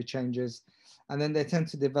peripapillary changes. And then they tend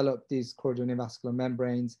to develop these choroidal neovascular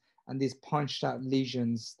membranes and these punched out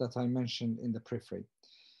lesions that I mentioned in the periphery.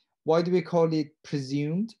 Why do we call it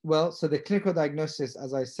presumed? Well, so the clinical diagnosis,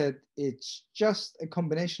 as I said, it's just a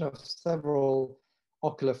combination of several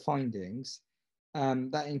ocular findings.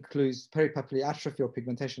 That includes peripapillary atrophy or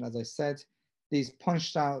pigmentation, as I said, these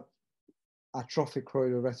punched out atrophic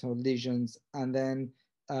choroidal retinal lesions, and then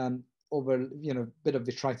bit of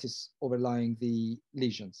vitritis overlying the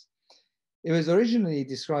lesions. It was originally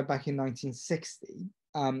described back in 1960,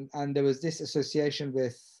 and there was this association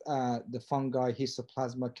with the fungi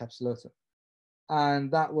Histoplasma capsulotum.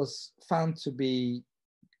 And that was found to be,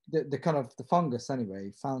 the fungus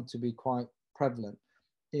anyway, found to be quite prevalent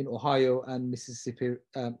in Ohio and Mississippi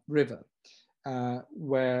River,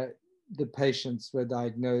 where the patients were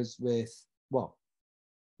diagnosed with,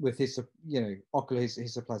 ocular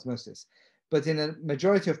histoplasmosis. But in a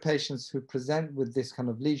majority of patients who present with this kind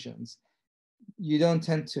of lesions, you don't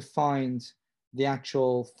tend to find the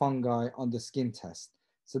actual fungi on the skin test.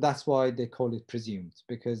 So that's why they call it presumed,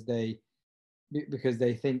 because they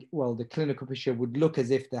think, well, the clinical picture would look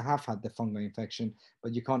as if they have had the fungal infection,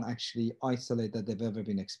 but you can't actually isolate that they've ever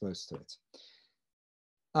been exposed to it.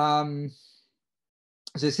 So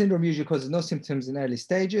the syndrome usually causes no symptoms in early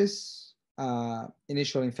stages.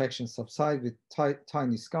 Initial infections subside with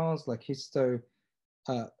tiny scars like histo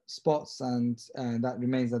spots, and that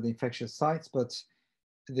remains at the infectious sites. But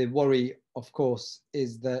the worry, of course,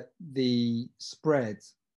 is that the spread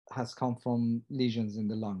has come from lesions in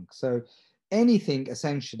the lung. So anything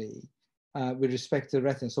essentially with respect to the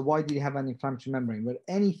retina. So why do you have an inflammatory membrane? Well,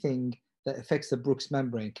 anything that affects the Brooks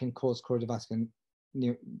membrane can cause choroidal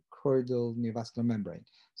neovascular membrane.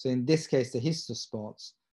 So in this case, the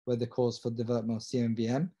histospots were the cause for development of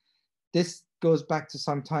CMVM. This goes back to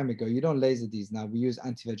some time ago. You don't laser these now. We use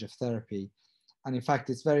anti-VEGF therapy. And in fact,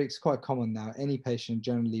 it's quite common now. Any patient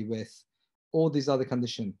generally with all these other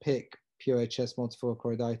conditions, PIC, POHS, multifocal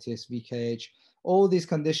choroiditis, VKH, all these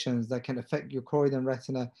conditions that can affect your choroid and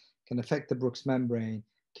retina, can affect the Brooks membrane,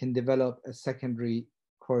 can develop a secondary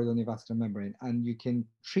choroidal neovascular membrane. And you can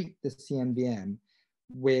treat the CNVM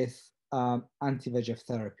with anti-VEGF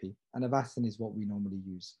therapy. And Avastin is what we normally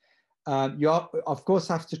use. You of course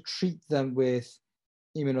have to treat them with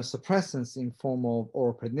immunosuppressants in form of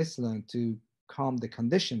oral prednisolone to calm the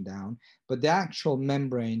condition down, but the actual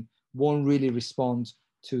membrane won't really respond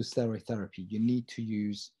to steroid therapy. You need to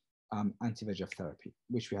use anti-VEGF therapy,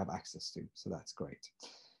 which we have access to, so that's great.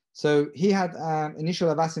 So he had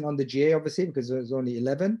initial Avastin on the GA, obviously, because it was only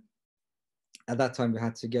 11. At that time, we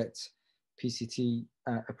had to get PCT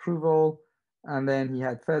approval. And then he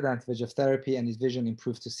had further anti-VEGF therapy, and his vision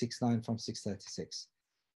improved to 6.9 from 6.36.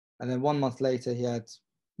 And then 1 month later, he had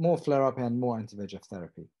more flare-up and more anti-VEGF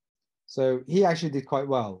therapy. So he actually did quite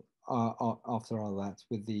well after all that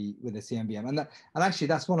with the CMVM. And actually,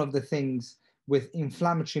 that's one of the things with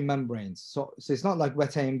inflammatory membranes. So it's not like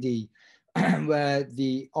wet AMD, where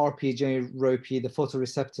the RP, ropey, the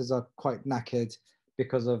photoreceptors are quite knackered,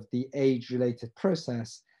 because of the age-related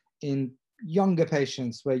process. In younger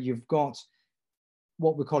patients where you've got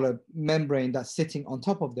what we call a membrane that's sitting on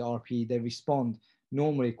top of the RPE, they respond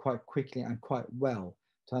normally quite quickly and quite well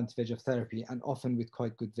to anti-VEGF therapy, and often with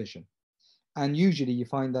quite good vision. And usually you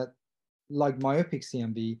find that, like myopic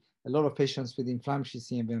CMV, a lot of patients with inflammatory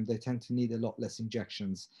CMV, they tend to need a lot less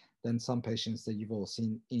injections than some patients that you've all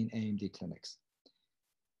seen in AMD clinics.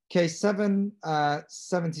 Case 7,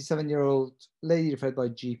 77-year-old lady referred by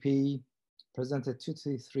GP, presented 2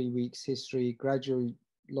 to 3 weeks history, gradual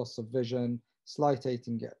loss of vision, slight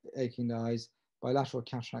aching in the eyes, bilateral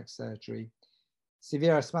cataract surgery,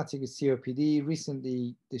 severe asthmatic with COPD,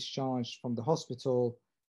 recently discharged from the hospital,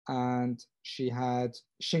 and she had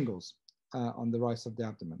shingles on the right of the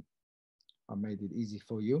abdomen. I made it easy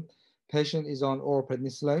for you. Patient is on oral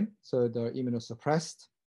prednisolone, so they're immunosuppressed,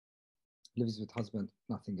 lives with husband,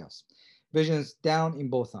 nothing else. Vision's down in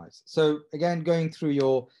both eyes. So again, going through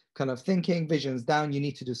your kind of thinking, vision's down, you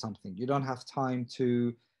need to do something. You don't have time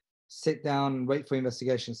to sit down and wait for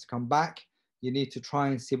investigations to come back. You need to try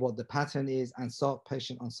and see what the pattern is and start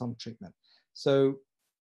patient on some treatment. So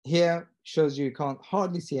here shows you can't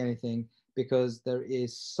hardly see anything because there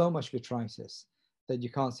is so much vitritis that you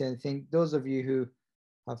can't see anything. Those of you who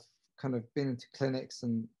have kind of been into clinics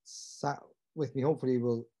and sat with me hopefully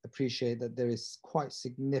will appreciate that there is quite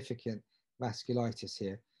significant vasculitis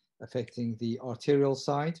here affecting the arterial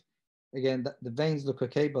side. Again, the veins look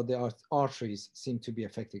okay, but the arteries seem to be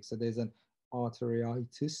affected. So there's an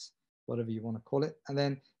arteriitis, whatever you want to call it. And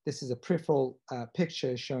then this is a peripheral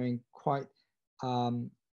picture showing quite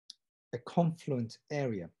a confluent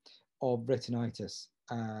area of retinitis,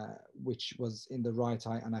 which was in the right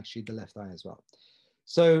eye and actually the left eye as well.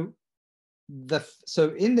 So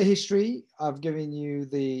in the history, I've given you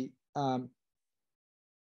the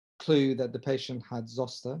clue that the patient had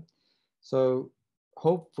zoster. So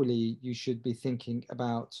hopefully you should be thinking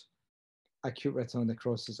about acute retinal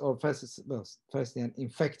necrosis, or firstly an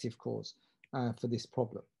infective cause for this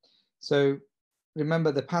problem. So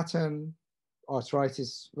remember the pattern: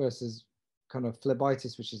 arteritis versus kind of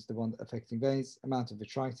phlebitis, which is the one affecting veins, amount of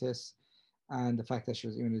vitritis, and the fact that she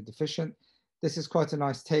was immunodeficient. This is quite a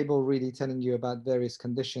nice table, really telling you about various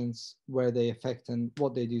conditions, where they affect and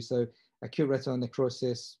what they do. So acute retinal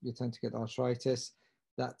necrosis, you tend to get arthritis.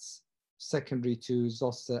 That's secondary to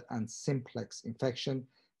zoster and simplex infection.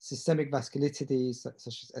 Systemic vasculitides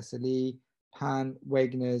such as SLE, PAN,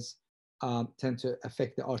 Wegener's tend to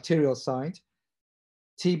affect the arterial side.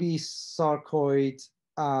 TB, sarcoid,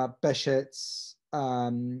 Behçet's,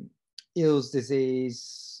 Eales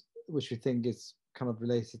disease, which we think is kind of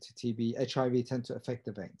related to TB, HIV tend to affect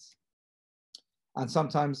the veins. And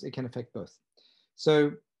sometimes it can affect both.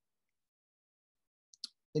 So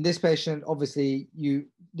in this patient, obviously,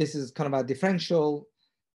 this is kind of a differential,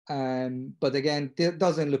 but again, it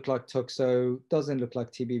doesn't look like toxo, doesn't look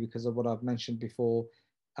like TB because of what I've mentioned before.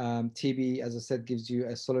 TB, as I said, gives you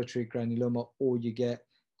a solitary granuloma, or you get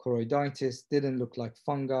choroiditis, didn't look like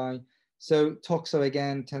fungi. So toxo,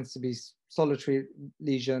 again, tends to be solitary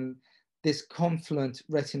lesion. This confluent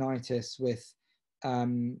retinitis with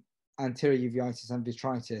anterior uveitis and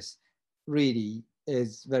vitritis really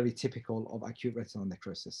is very typical of acute retinal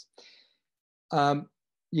necrosis.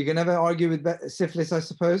 You can never argue with syphilis, I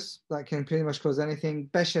suppose. That can pretty much cause anything.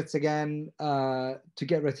 Behçet's, again, to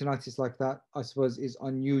get retinitis like that, I suppose, is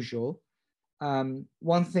unusual.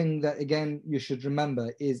 One thing that, again, you should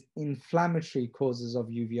remember is inflammatory causes of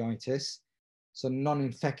uveitis, so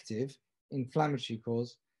non-infective, inflammatory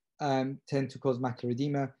cause, tend to cause macular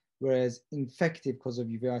edema, whereas infective cause of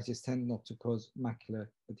uveitis tend not to cause macular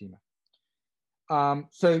edema.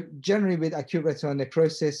 So generally with acute retinal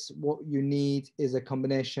necrosis, what you need is a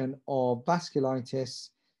combination of vasculitis,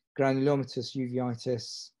 granulomatous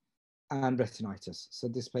uveitis, and retinitis. So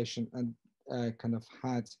this patient kind of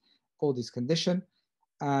had all these conditions.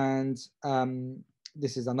 And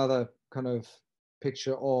this is another kind of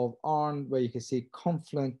picture of Arn, where you can see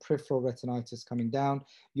confluent peripheral retinitis coming down.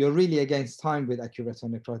 You're really against time with acute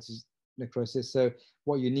retinal necrosis. So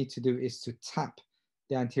what you need to do is to tap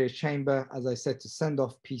the anterior chamber, as I said, to send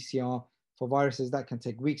off PCR for viruses. That can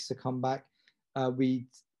take weeks to come back. We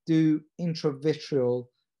do intravitreal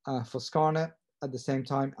for Scarnet at the same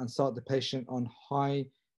time and start the patient on high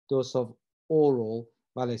dose of oral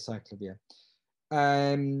valacyclovir.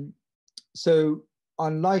 So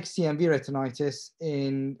unlike CMV retinitis,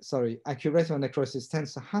 acute retinal necrosis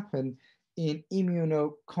tends to happen in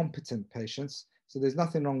immunocompetent patients. So there's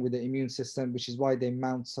nothing wrong with the immune system, which is why they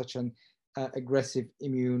mount such an aggressive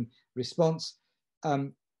immune response.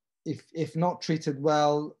 if not treated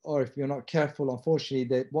well, or if you're not careful, unfortunately,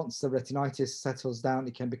 that once the retinitis settles down,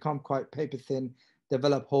 it can become quite paper thin,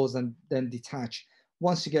 develop holes, and then detach.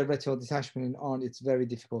 Once you get retinal detachment on, it's very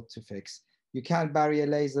difficult to fix. You can barrier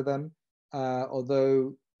laser them,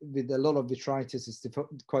 although with a lot of vitritis, it's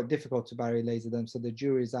quite difficult to barrier laser them. So the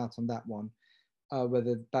jury is out on that one,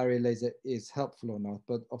 whether barrier laser is helpful or not.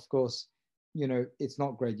 But of course, you know, it's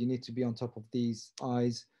not great. You need to be on top of these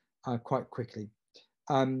eyes quite quickly.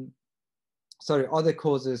 Sorry, other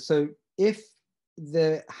causes. So if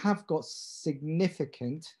they have got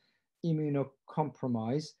significant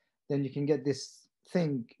immunocompromise, then you can get this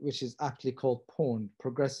thing which is aptly called PORN,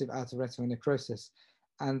 progressive outer retinal necrosis,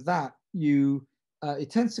 and that you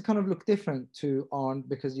it tends to kind of look different to on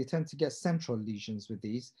because you tend to get central lesions with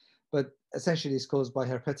these, but essentially it's caused by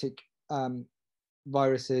herpetic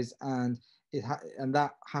viruses, and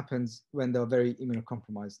that happens when they're very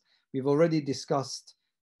immunocompromised. We've already discussed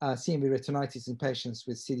CMV retinitis in patients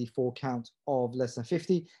with CD4 count of less than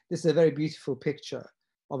 50. This is a very beautiful picture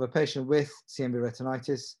of a patient with CMV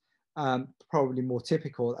retinitis, probably more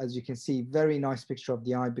typical. As you can see, very nice picture of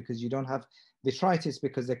the eye because you don't have vitritis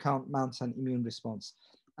because they can't mount an immune response.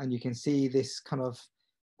 And you can see this kind of,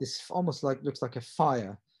 this almost like looks like a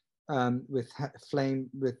fire with flame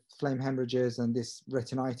hemorrhages, and this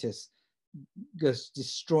retinitis goes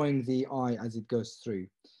destroying the eye as it goes through.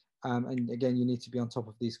 And again, you need to be on top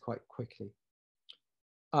of these quite quickly.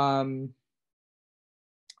 So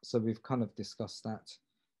we've kind of discussed that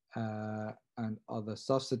and other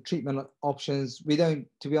stuff. So treatment options, we don't,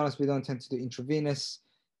 to be honest, we don't tend to do intravenous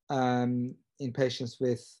in patients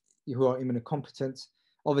who are immunocompetent.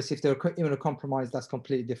 Obviously, if they're immunocompromised, that's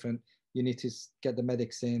completely different. You need to get the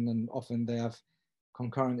medics in, and often they have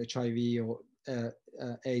concurrent HIV or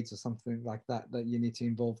AIDS or something like that, that you need to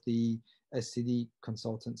involve the STD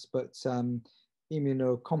consultants. But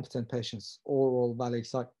immunocompetent patients, oral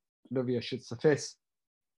valproate should suffice.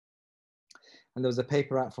 And there was a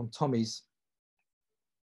paper out from Tommy's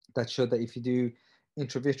that showed that if you do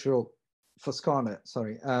intravitreal for scarlet,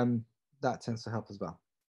 that tends to help as well.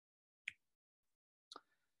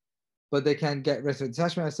 But they can get retinal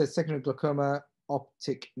detachment. I said secondary glaucoma,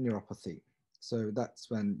 optic neuropathy. So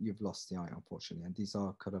that's when you've lost the eye, unfortunately. And these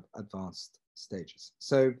are kind of advanced stages.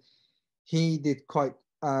 So he did quite,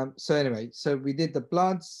 so anyway, so we did the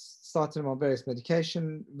bloods, started him on various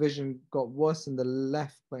medication. Vision got worse in the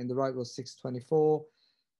left, but in the right was 624.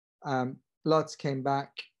 Bloods came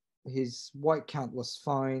back. His white count was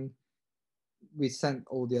fine. We sent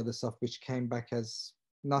all the other stuff, which came back as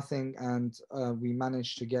nothing. And we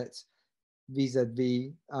managed to get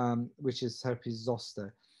VZV, which is herpes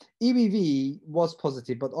zoster. EBV was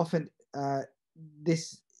positive, but often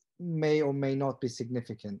this may or may not be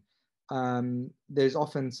significant. There's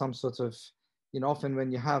often some sort of, often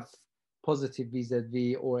when you have positive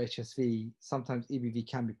VZV or HSV, sometimes EBV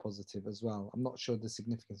can be positive as well. I'm not sure the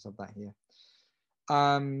significance of that here.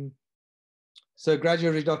 So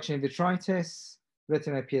gradual reduction in vitritis,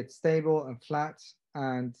 retina appeared stable and flat,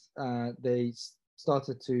 and they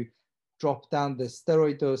started to drop down the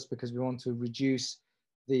steroid dose because we want to reduce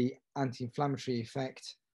the anti-inflammatory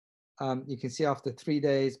effect. You can see after 3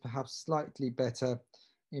 days, perhaps slightly better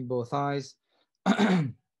in both eyes.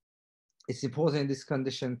 It's important in this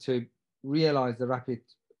condition to realize the rapid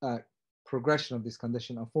progression of this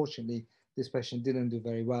condition. Unfortunately, this patient didn't do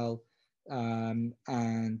very well. And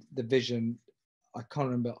the vision, I can't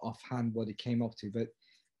remember offhand what it came up to, but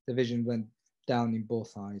the vision went down in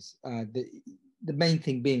both eyes. The main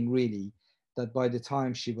thing being really that by the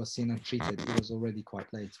time she was seen and treated, it was already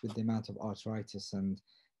quite late with the amount of arteritis and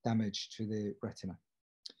damage to the retina.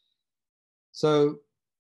 So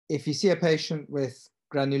if you see a patient with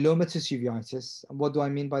granulomatous uveitis, and what do I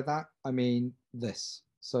mean by that? I mean this.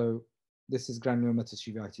 So this is granulomatous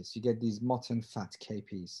uveitis. You get these motton fat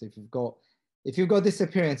KPs. So if you've got this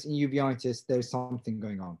appearance in uveitis, there's something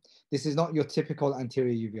going on. This is not your typical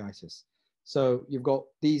anterior uveitis. So you've got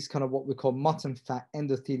these kind of what we call motton fat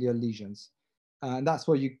endothelial lesions. And that's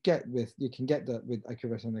what you can get that with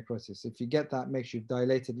acute retinal necrosis. If you get that, make sure you've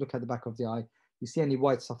dilated, look at the back of the eye. You see any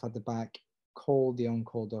white stuff at the back, call the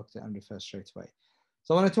on-call doctor and refer straight away.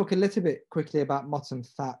 So I want to talk a little bit quickly about motton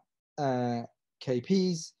fat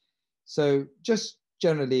KPs. So just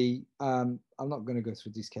generally, I'm not going to go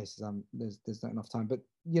through these cases. There's not enough time, but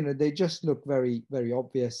they just look very, very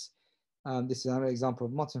obvious. This is another example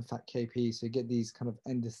of motton fat KP. So you get these kind of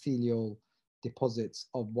endothelial deposits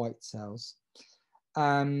of white cells.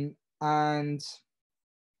 And I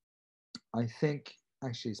think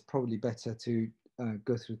actually it's probably better to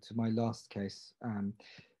go through to my last case.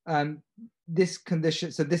 This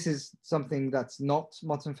condition, so this is something that's not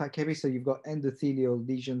multiple fat KP. So you've got endothelial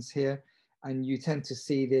lesions here, and you tend to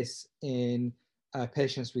see this in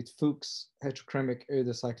patients with Fuchs heterochromic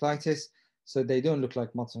iridocyclitis. So they don't look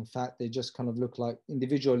like multiple fat, they just kind of look like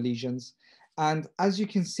individual lesions. And as you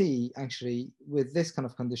can see, actually, with this kind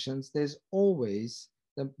of conditions, there's always,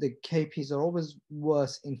 the KPs are always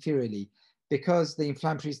worse inferiorly because the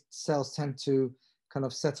inflammatory cells tend to kind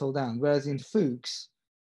of settle down. Whereas in Fuchs,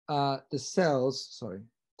 the cells,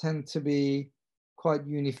 tend to be quite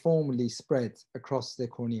uniformly spread across the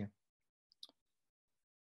cornea.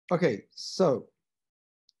 Okay, so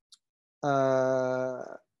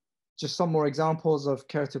just some more examples of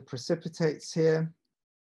keratoprecipitates here.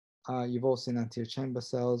 You've all seen anterior chamber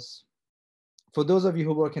cells. For those of you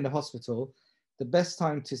who work in the hospital, the best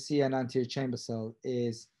time to see an anterior chamber cell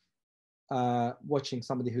is watching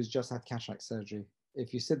somebody who's just had cataract surgery.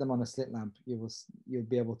 If you sit them on a slit lamp, you'll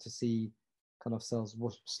be able to see kind of cells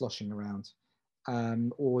sloshing around,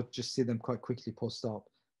 or just see them quite quickly post-op.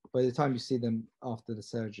 By the time you see them after the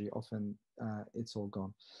surgery, often it's all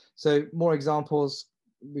gone. So more examples,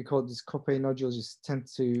 we call these Coppe nodules. You tend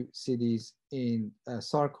to see these in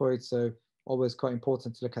sarcoid, so always quite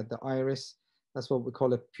important to look at the iris. That's what we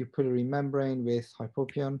call a pupillary membrane with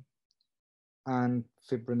hypopyon, and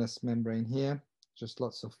fibrinous membrane here, just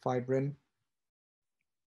lots of fibrin.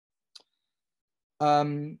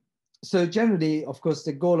 So generally, of course,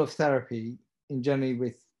 the goal of therapy in generally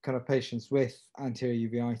with kind of patients with anterior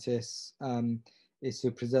uveitis is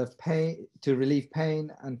to preserve pain, to relieve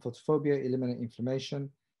pain and photophobia, eliminate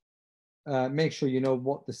inflammation, make sure you know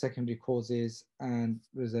what the secondary cause is, and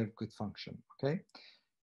reserve good function, okay?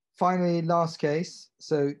 Finally, last case.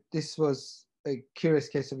 So this was a curious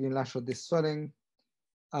case of unilateral disc swelling.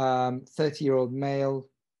 30-year-old male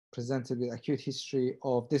presented with acute history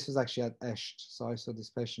of, this was actually at Esht. So I saw this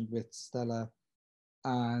patient with Stella,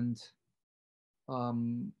 and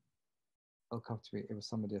I'll come to me, it was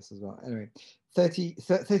somebody else as well. Anyway,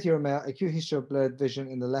 30-year-old male, acute history of blurred vision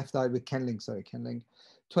in the left eye with Kenling,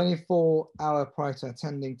 24 hours prior to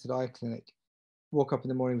attending to the eye clinic. Woke up in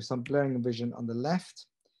the morning with some blurring of vision on the left.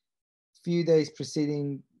 Few days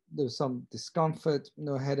preceding, there was some discomfort,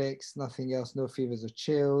 no headaches, nothing else, no fevers or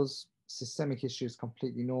chills. Systemic history is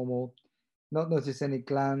completely normal. Not noticed any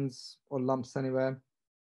glands or lumps anywhere.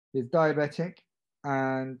 He's diabetic,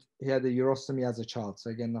 and he had a urostomy as a child. So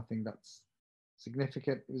again, nothing that's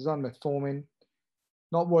significant. He was on metformin,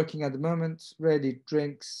 not working at the moment, rarely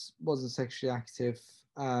drinks, wasn't sexually active,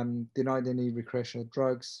 denied any recreational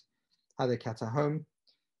drugs, had a cat at home.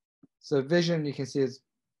 So vision, you can see is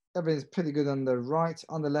everything's pretty good on the right.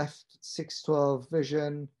 On the left, 612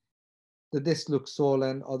 vision. The disc looks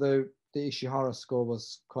swollen, although the Ishihara score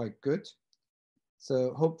was quite good.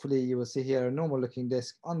 So hopefully you will see here a normal looking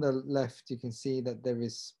disc. On the left, you can see that there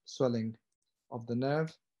is swelling of the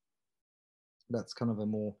nerve. That's kind of a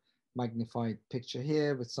more magnified picture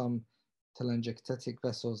here with some telangiectatic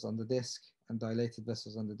vessels on the disc and dilated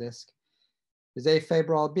vessels on the disc. His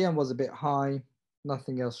afebrile BM was a bit high,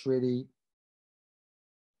 nothing else really.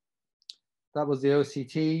 That was the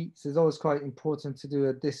OCT. So it's always quite important to do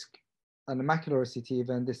a disc and a macular OCT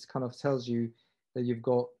event. This kind of tells you that you've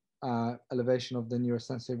got elevation of the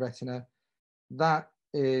neurosensory retina. That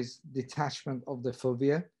is detachment of the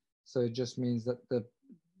fovea. So it just means that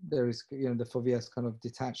there is, the fovea is kind of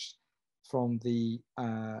detached from the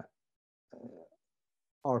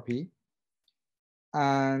RP.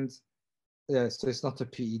 And yeah, so it's not a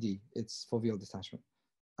PED, it's foveal detachment.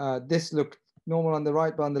 This looked normal on the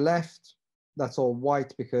right, but on the left, that's all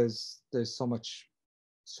white because there's so much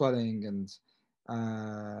swelling and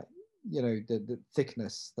the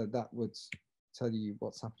thickness that would tell you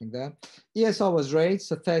what's happening there. ESR was raised,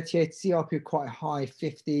 so 38, CRP quite high,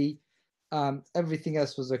 50. Everything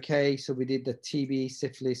else was okay. So we did the TB,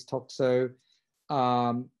 syphilis, toxo.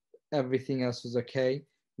 Everything else was okay.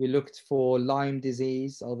 We looked for Lyme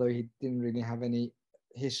disease, although he didn't really have any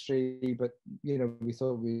history, but we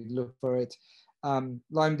thought we'd look for it.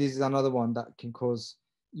 Lyme disease is another one that can cause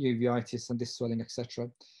uveitis and disc swelling, etc.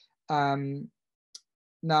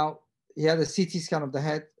 Now, he had a CT scan of the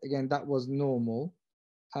head. Again, that was normal.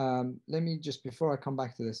 Let me just, before I come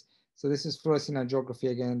back to this, so this is fluorescein angiography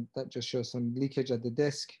again, that just shows some leakage at the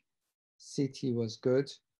disc. CT was good.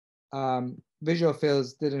 Visual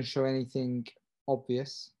fields didn't show anything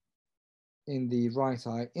obvious in the right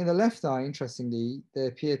eye. In the left eye, interestingly, there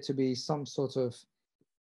appeared to be some sort of,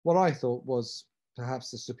 what I thought was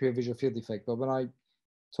perhaps a superior visual field defect, but when I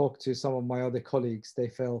talked to some of my other colleagues, they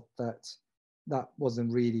felt that there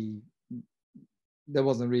wasn't really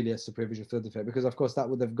a superior visual field defect, because of course that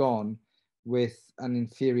would have gone with an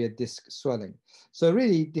inferior disc swelling. So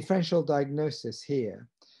really differential diagnosis here.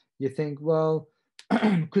 You think, well,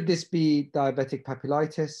 could this be diabetic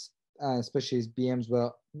papillitis, especially as BMs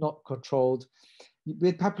were not controlled?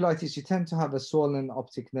 With papillitis, you tend to have a swollen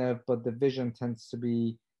optic nerve, but the vision tends to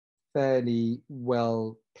be fairly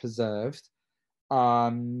well preserved.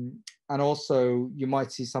 And also you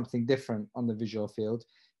might see something different on the visual field.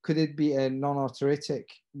 Could it be a non-arteritic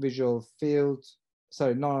visual field,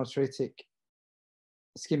 sorry, non-arteritic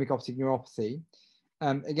ischemic optic neuropathy?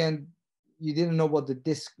 Again, you didn't know what the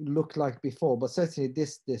disc looked like before, but certainly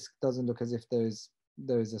this disc doesn't look as if there is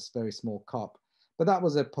a very small cup. But that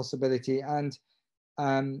was a possibility, and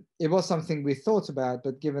it was something we thought about,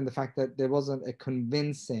 but given the fact that there wasn't a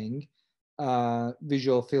convincing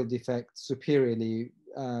visual field defect superiorly,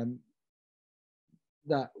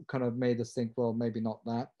 that kind of made us think, well, maybe not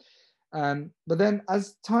that. But then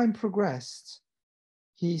as time progressed,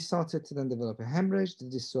 he started to then develop a hemorrhage, the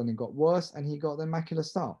disc swelling got worse, and he got the macular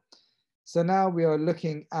star. So now we are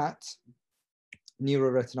looking at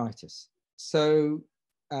neuroretinitis. So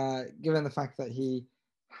given the fact that he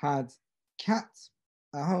had cats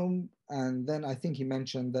at home, and then I think he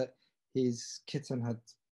mentioned that his kitten had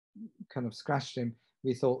kind of scratched him,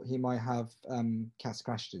 we thought he might have cat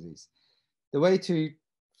scratch disease. The way to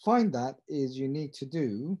find that is you need to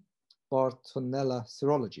do Bartonella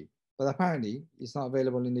serology, but apparently it's not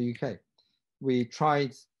available in the UK. We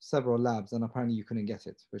tried several labs and apparently you couldn't get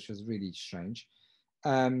it, which was really strange.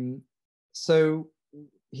 So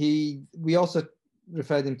we also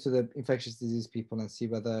referred him to the infectious disease people and see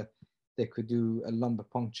whether they could do a lumbar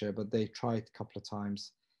puncture, but they tried a couple of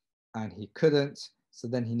times and he couldn't. So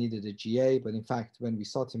then he needed a GA, but in fact, when we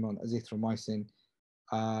started him on azithromycin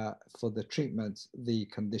for the treatment, the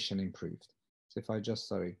condition improved. So if I just,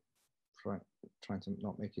 sorry, trying to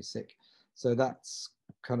not make you sick. So that's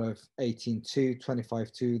kind of 18.2,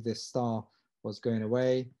 25.2, this star was going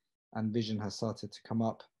away and vision has started to come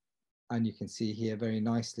up. And you can see here very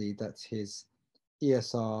nicely that his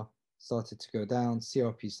ESR started to go down,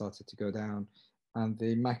 CRP started to go down, and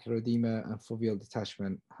the macular edema and foveal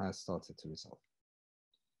detachment has started to resolve.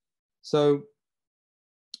 So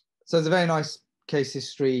it's a very nice case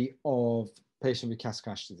history of patient with cat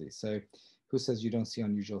scratch disease. So who says you don't see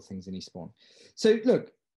unusual things in Eastbourne? So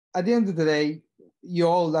look, at the end of the day, you're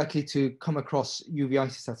all likely to come across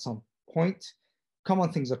uveitis at some point.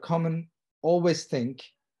 Common things are common. Always think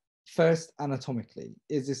first anatomically.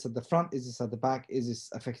 Is this at the front? Is this at the back? Is this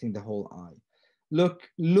affecting the whole eye?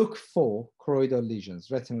 Look for choroidal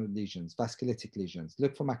lesions, retinal lesions, vasculitic lesions.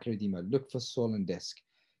 Look for macular edema. Look for swollen disc.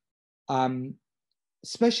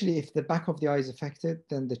 Especially if the back of the eye is affected,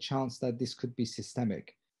 then the chance that this could be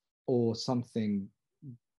systemic or something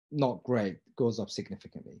not great goes up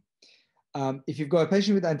significantly. If you've got a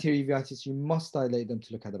patient with anterior uveitis, you must dilate them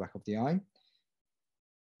to look at the back of the eye.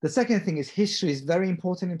 The second thing is history is very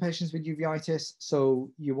important in patients with uveitis. So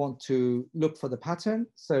you want to look for the pattern.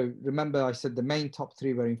 So remember I said the main top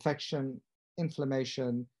three were infection,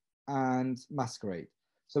 inflammation, and masquerade.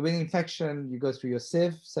 So with infection, you go through your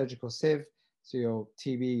sieve, surgical sieve, so your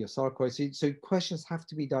TB, your sarcoid. So questions have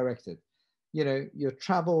to be directed. You know, your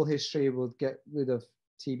travel history will get rid of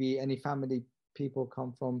TB. Any family people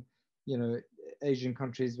come from, you know, Asian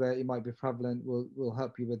countries where it might be prevalent will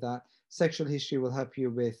help you with that. Sexual history will help you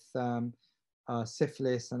with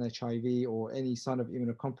syphilis and HIV or any sign of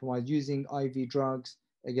immunocompromise. Using IV drugs,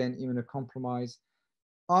 again, immunocompromise.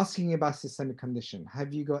 Asking about systemic condition.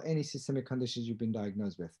 Have you got any systemic conditions you've been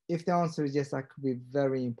diagnosed with? If the answer is yes, that could be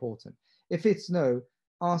very important. If it's no,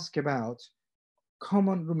 ask about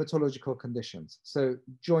common rheumatological conditions. So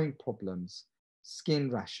joint problems, skin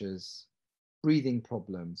rashes, breathing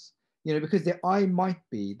problems, you know, because the eye might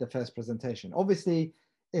be the first presentation. Obviously,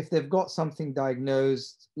 if they've got something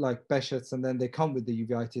diagnosed like Behçet's and then they come with the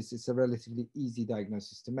uveitis, it's a relatively easy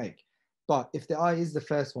diagnosis to make. But if the eye is the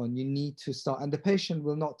first one, you need to start, and the patient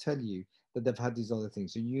will not tell you that they've had these other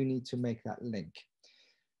things. So you need to make that link.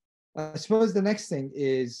 I suppose the next thing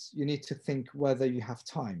is you need to think whether you have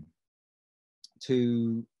time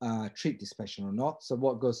to treat this patient or not. So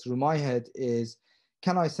what goes through my head is,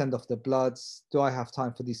 can I send off the bloods? Do I have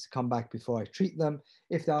time for these to come back before I treat them?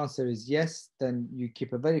 If the answer is yes, then you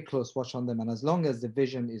keep a very close watch on them. And as long as the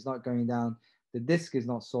vision is not going down, the disc is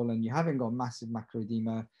not swollen, you haven't got massive macular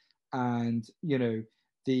edema, and you know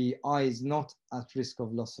the eye is not at risk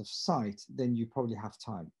of loss of sight, then you probably have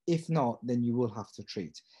time. If not, then you will have to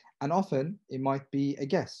treat. And often it might be a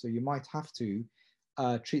guess. So you might have to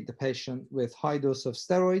treat the patient with high dose of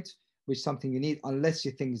steroids, which is something you need unless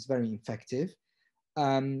you think it's very infective.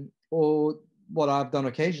 Or what I've done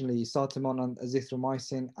occasionally is start them on an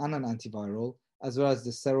azithromycin and an antiviral, as well as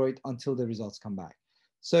the steroid until the results come back.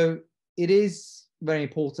 So it is very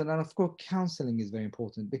important. And of course, counseling is very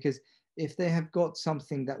important, because if they have got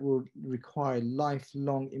something that will require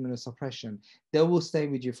lifelong immunosuppression, they will stay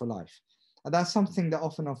with you for life. And that's something that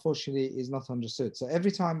often, unfortunately, is not understood. So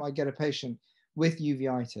every time I get a patient with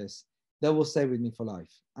uveitis, they will stay with me for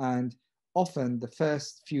life. And often the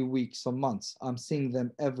first few weeks or months, I'm seeing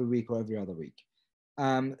them every week or every other week.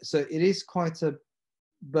 So it is quite a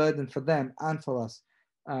burden for them and for us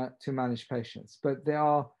to manage patients. But they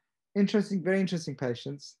are interesting, very interesting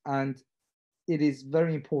patients. And it is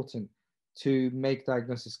very important to make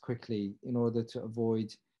diagnosis quickly in order to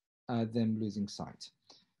avoid them losing sight.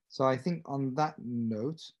 So I think on that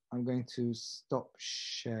note, I'm going to stop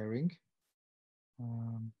sharing.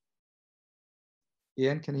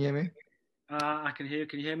 Ian, can you hear me? I can hear.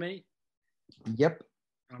 Can you hear me? Yep.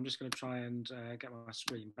 I'm just going to try and get my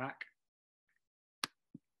screen back.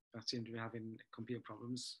 I seem to be having computer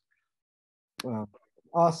problems. Well,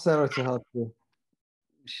 ask Sarah to help you.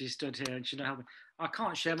 She stood here and she's not helping. I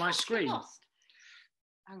can't share my screen.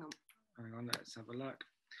 Hang on, Let's have a look.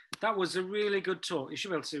 That was a really good talk. You should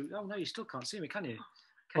be able to. Oh no, you still can't see me, can you?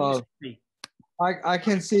 Can you see me? I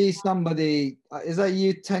can see somebody. Is that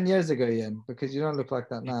you 10 years ago, Ian? Because you don't look like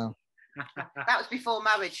that now. that was before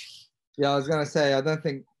marriage. Yeah, I was gonna say. I don't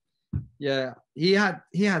think. Yeah, he had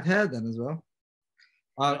hair then as well.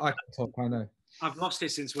 I can talk. I know. I've lost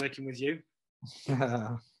it since working with you.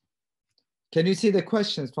 Can you see the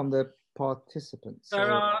questions from the participants?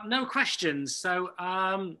 There are no questions. So,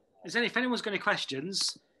 if anyone's got any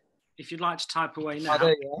questions, if you'd like to type away now. Oh,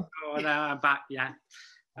 there you are. Oh, no, I'm back. Yeah.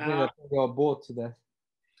 I think you're bored to death.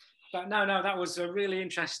 But no, that was a really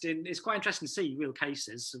interesting. It's quite interesting to see real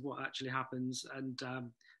cases of what actually happens, and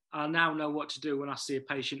I'll now know what to do when I see a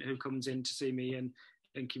patient who comes in to see me in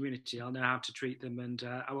community. I'll know how to treat them, and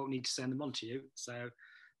I won't need to send them on to you. So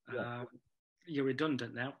you're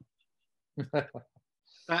redundant now.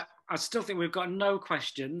 But I still think we've got no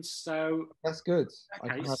questions. So that's good.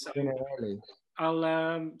 Okay, early.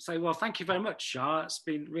 I'll say, well, thank you very much, Shah. It's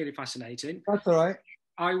been really fascinating. That's all right.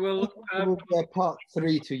 I will. We'll do part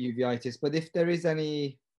 3 to uveitis, but if there is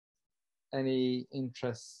any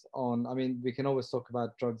interest on, I mean, we can always talk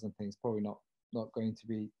about drugs and things. Probably not going to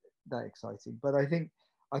be that exciting, but I think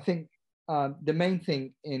the main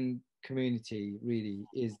thing in community really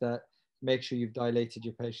is that make sure you've dilated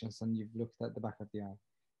your patients and you've looked at the back of the eye.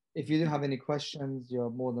 If you do have any questions,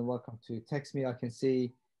 you're more than welcome to text me. I can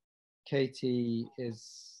see Katie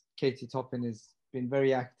Toppin has been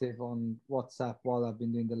very active on WhatsApp while I've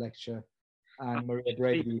been doing the lecture, and Maria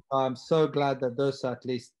Brady. I'm so glad that those are at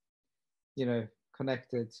least,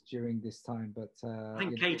 connected during this time. But I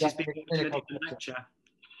think Katie's been watching a different lecture.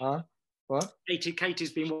 Huh? What?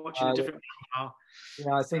 Katie's been watching a different webinar.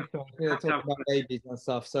 Yeah, I think so. They're talking about babies and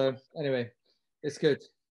stuff. So anyway, it's good.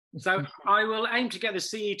 So I will aim to get the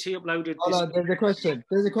CET uploaded. Hold on, there's a question.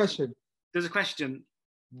 There's a question.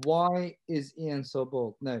 Why is Ian so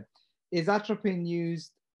bald? No. Is atropine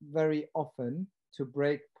used very often to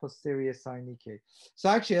break posterior synechiae? So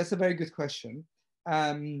actually, that's a very good question.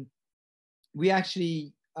 We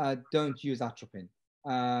actually don't use atropine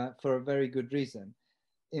for a very good reason.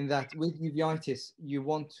 In that with uveitis, you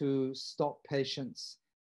want to stop patients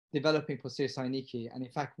developing posterior synechiae. And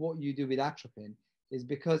in fact, what you do with atropine is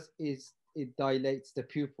because it dilates the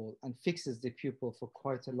pupil and fixes the pupil for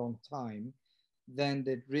quite a long time, then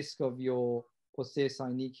the risk of your posterior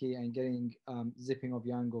synechiae and getting zipping of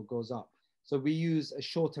your angle goes up. So we use a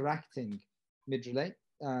shorter acting midrelate,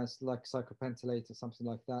 like cyclopentolate or something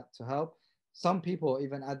like that to help. Some people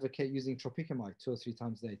even advocate using tropicamide 2 or 3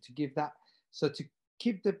 times a day to give that, so to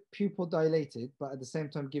keep the pupil dilated, but at the same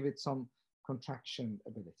time give it some contraction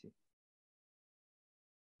ability.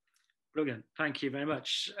 Brilliant. Thank you very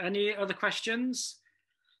much. Any other questions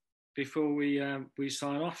before we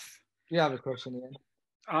sign off? Do you have a question, Ian?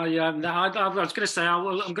 I was going to say I'm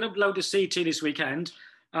going to upload the CT this weekend,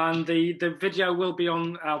 and the video will be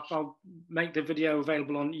on. I'll make the video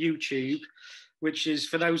available on YouTube, which is,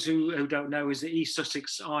 for those who don't know, is the East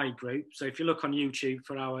Sussex Eye Group. So if you look on YouTube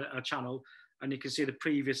for our channel, and you can see the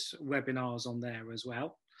previous webinars on there as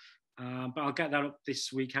well. But I'll get that up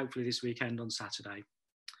this week, hopefully this weekend on Saturday.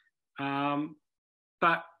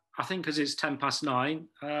 But I think as it's 9:10,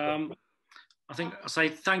 I think I'll say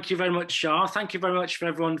thank you very much, Shah. Thank you very much for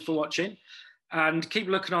everyone for watching, and keep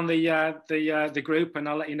looking on the group, and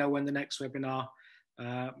I'll let you know when the next webinar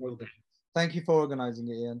will be. Thank you for organising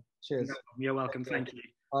it, Ian. Cheers. No, you're welcome. Thank you.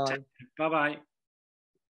 Bye. Bye-bye.